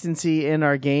consistency in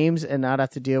our games and not have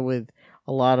to deal with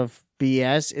a lot of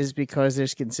BS is because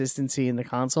there's consistency in the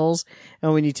consoles.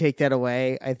 And when you take that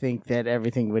away, I think that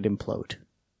everything would implode.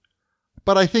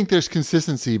 But I think there's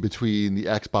consistency between the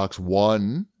Xbox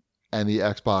One and the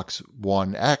Xbox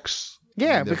One X.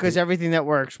 Yeah, I mean, because everything that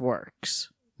works.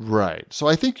 Right. So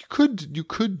I think you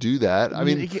could do that. I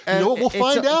mean, you know what? We'll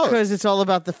find out. Because it's all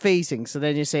about the phasing. So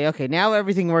then you say, okay, now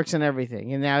everything works on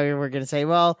everything. And now we're going to say,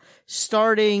 well,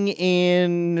 starting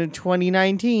in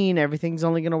 2019, everything's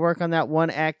only going to work on that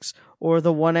 1X or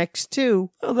the 1X2.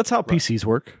 Well, that's how PCs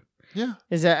work. Yeah.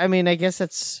 Is that, I mean, I guess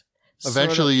that's...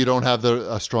 Eventually, you don't have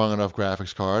a strong enough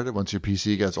graphics card once your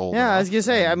PC gets old Yeah, enough. I was going to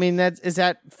say, I mean, is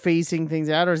that phasing things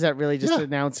out, or is that really just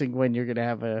announcing when you're going to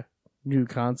have a new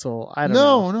console? I don't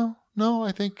know. No.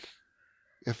 I think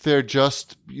if they're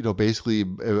just, basically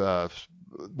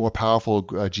more powerful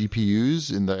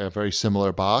GPUs in the very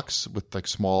similar box with like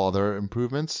small other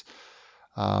improvements.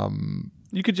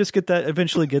 You could just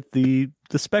eventually get the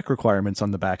spec requirements on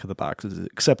the back of the boxes,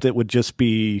 except it would just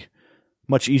be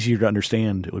much easier to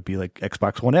understand. It would be like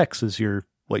Xbox One X is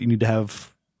what you need to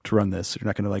have to run this. You're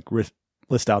not going to like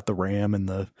list out the RAM and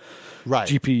the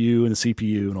GPU and the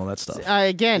CPU and all that stuff.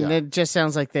 It just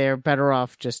sounds like they're better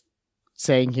off just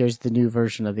saying, here's the new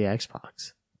version of the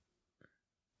Xbox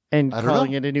and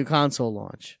calling it a new console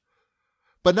launch.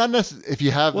 But not necessarily if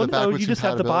you have the backwards you just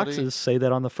have the compatibility. boxes say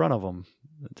that on the front of them.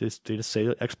 They just say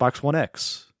Xbox One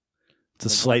X. It's a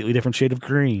slightly different shade of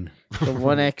green. The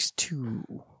 1X2.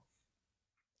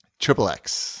 Triple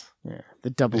X. Yeah,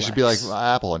 the double You X. should be like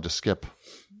Apple and just skip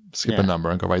a number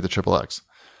and go right to triple X.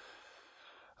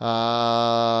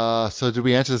 So did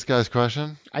we answer this guy's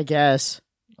question? I guess.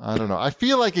 I don't know. I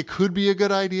feel like it could be a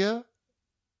good idea.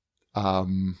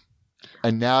 And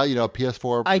now,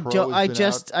 PS4 Pro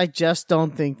I just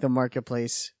don't think the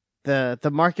marketplace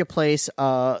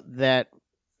that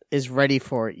is ready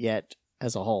for it yet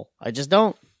as a whole. I just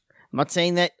don't. I'm not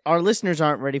saying that our listeners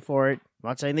aren't ready for it. I'm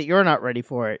not saying that you're not ready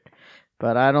for it.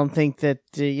 But I don't think that,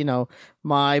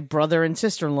 my brother and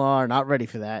sister-in-law are not ready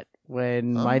for that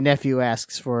when my nephew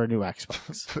asks for a new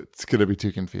Xbox. It's going to be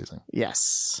too confusing.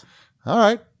 Yes. All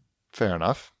right. Fair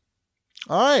enough.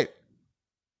 All right.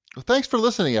 Well, thanks for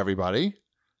listening, everybody.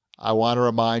 I want to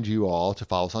remind you all to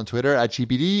follow us on Twitter at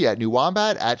GPD, at New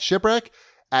Wombat, at Shipwreck,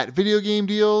 at Video Game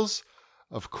Deals.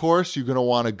 Of course, you're going to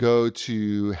want to go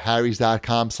to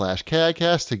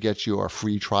harrys.com/CAGCast to get your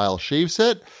free trial shave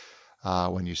set.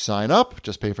 When you sign up,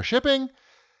 just pay for shipping.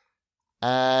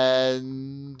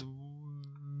 And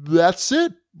that's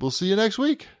it. We'll see you next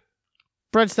week.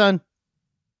 Brett's done.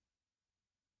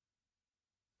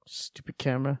 Stupid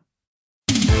camera.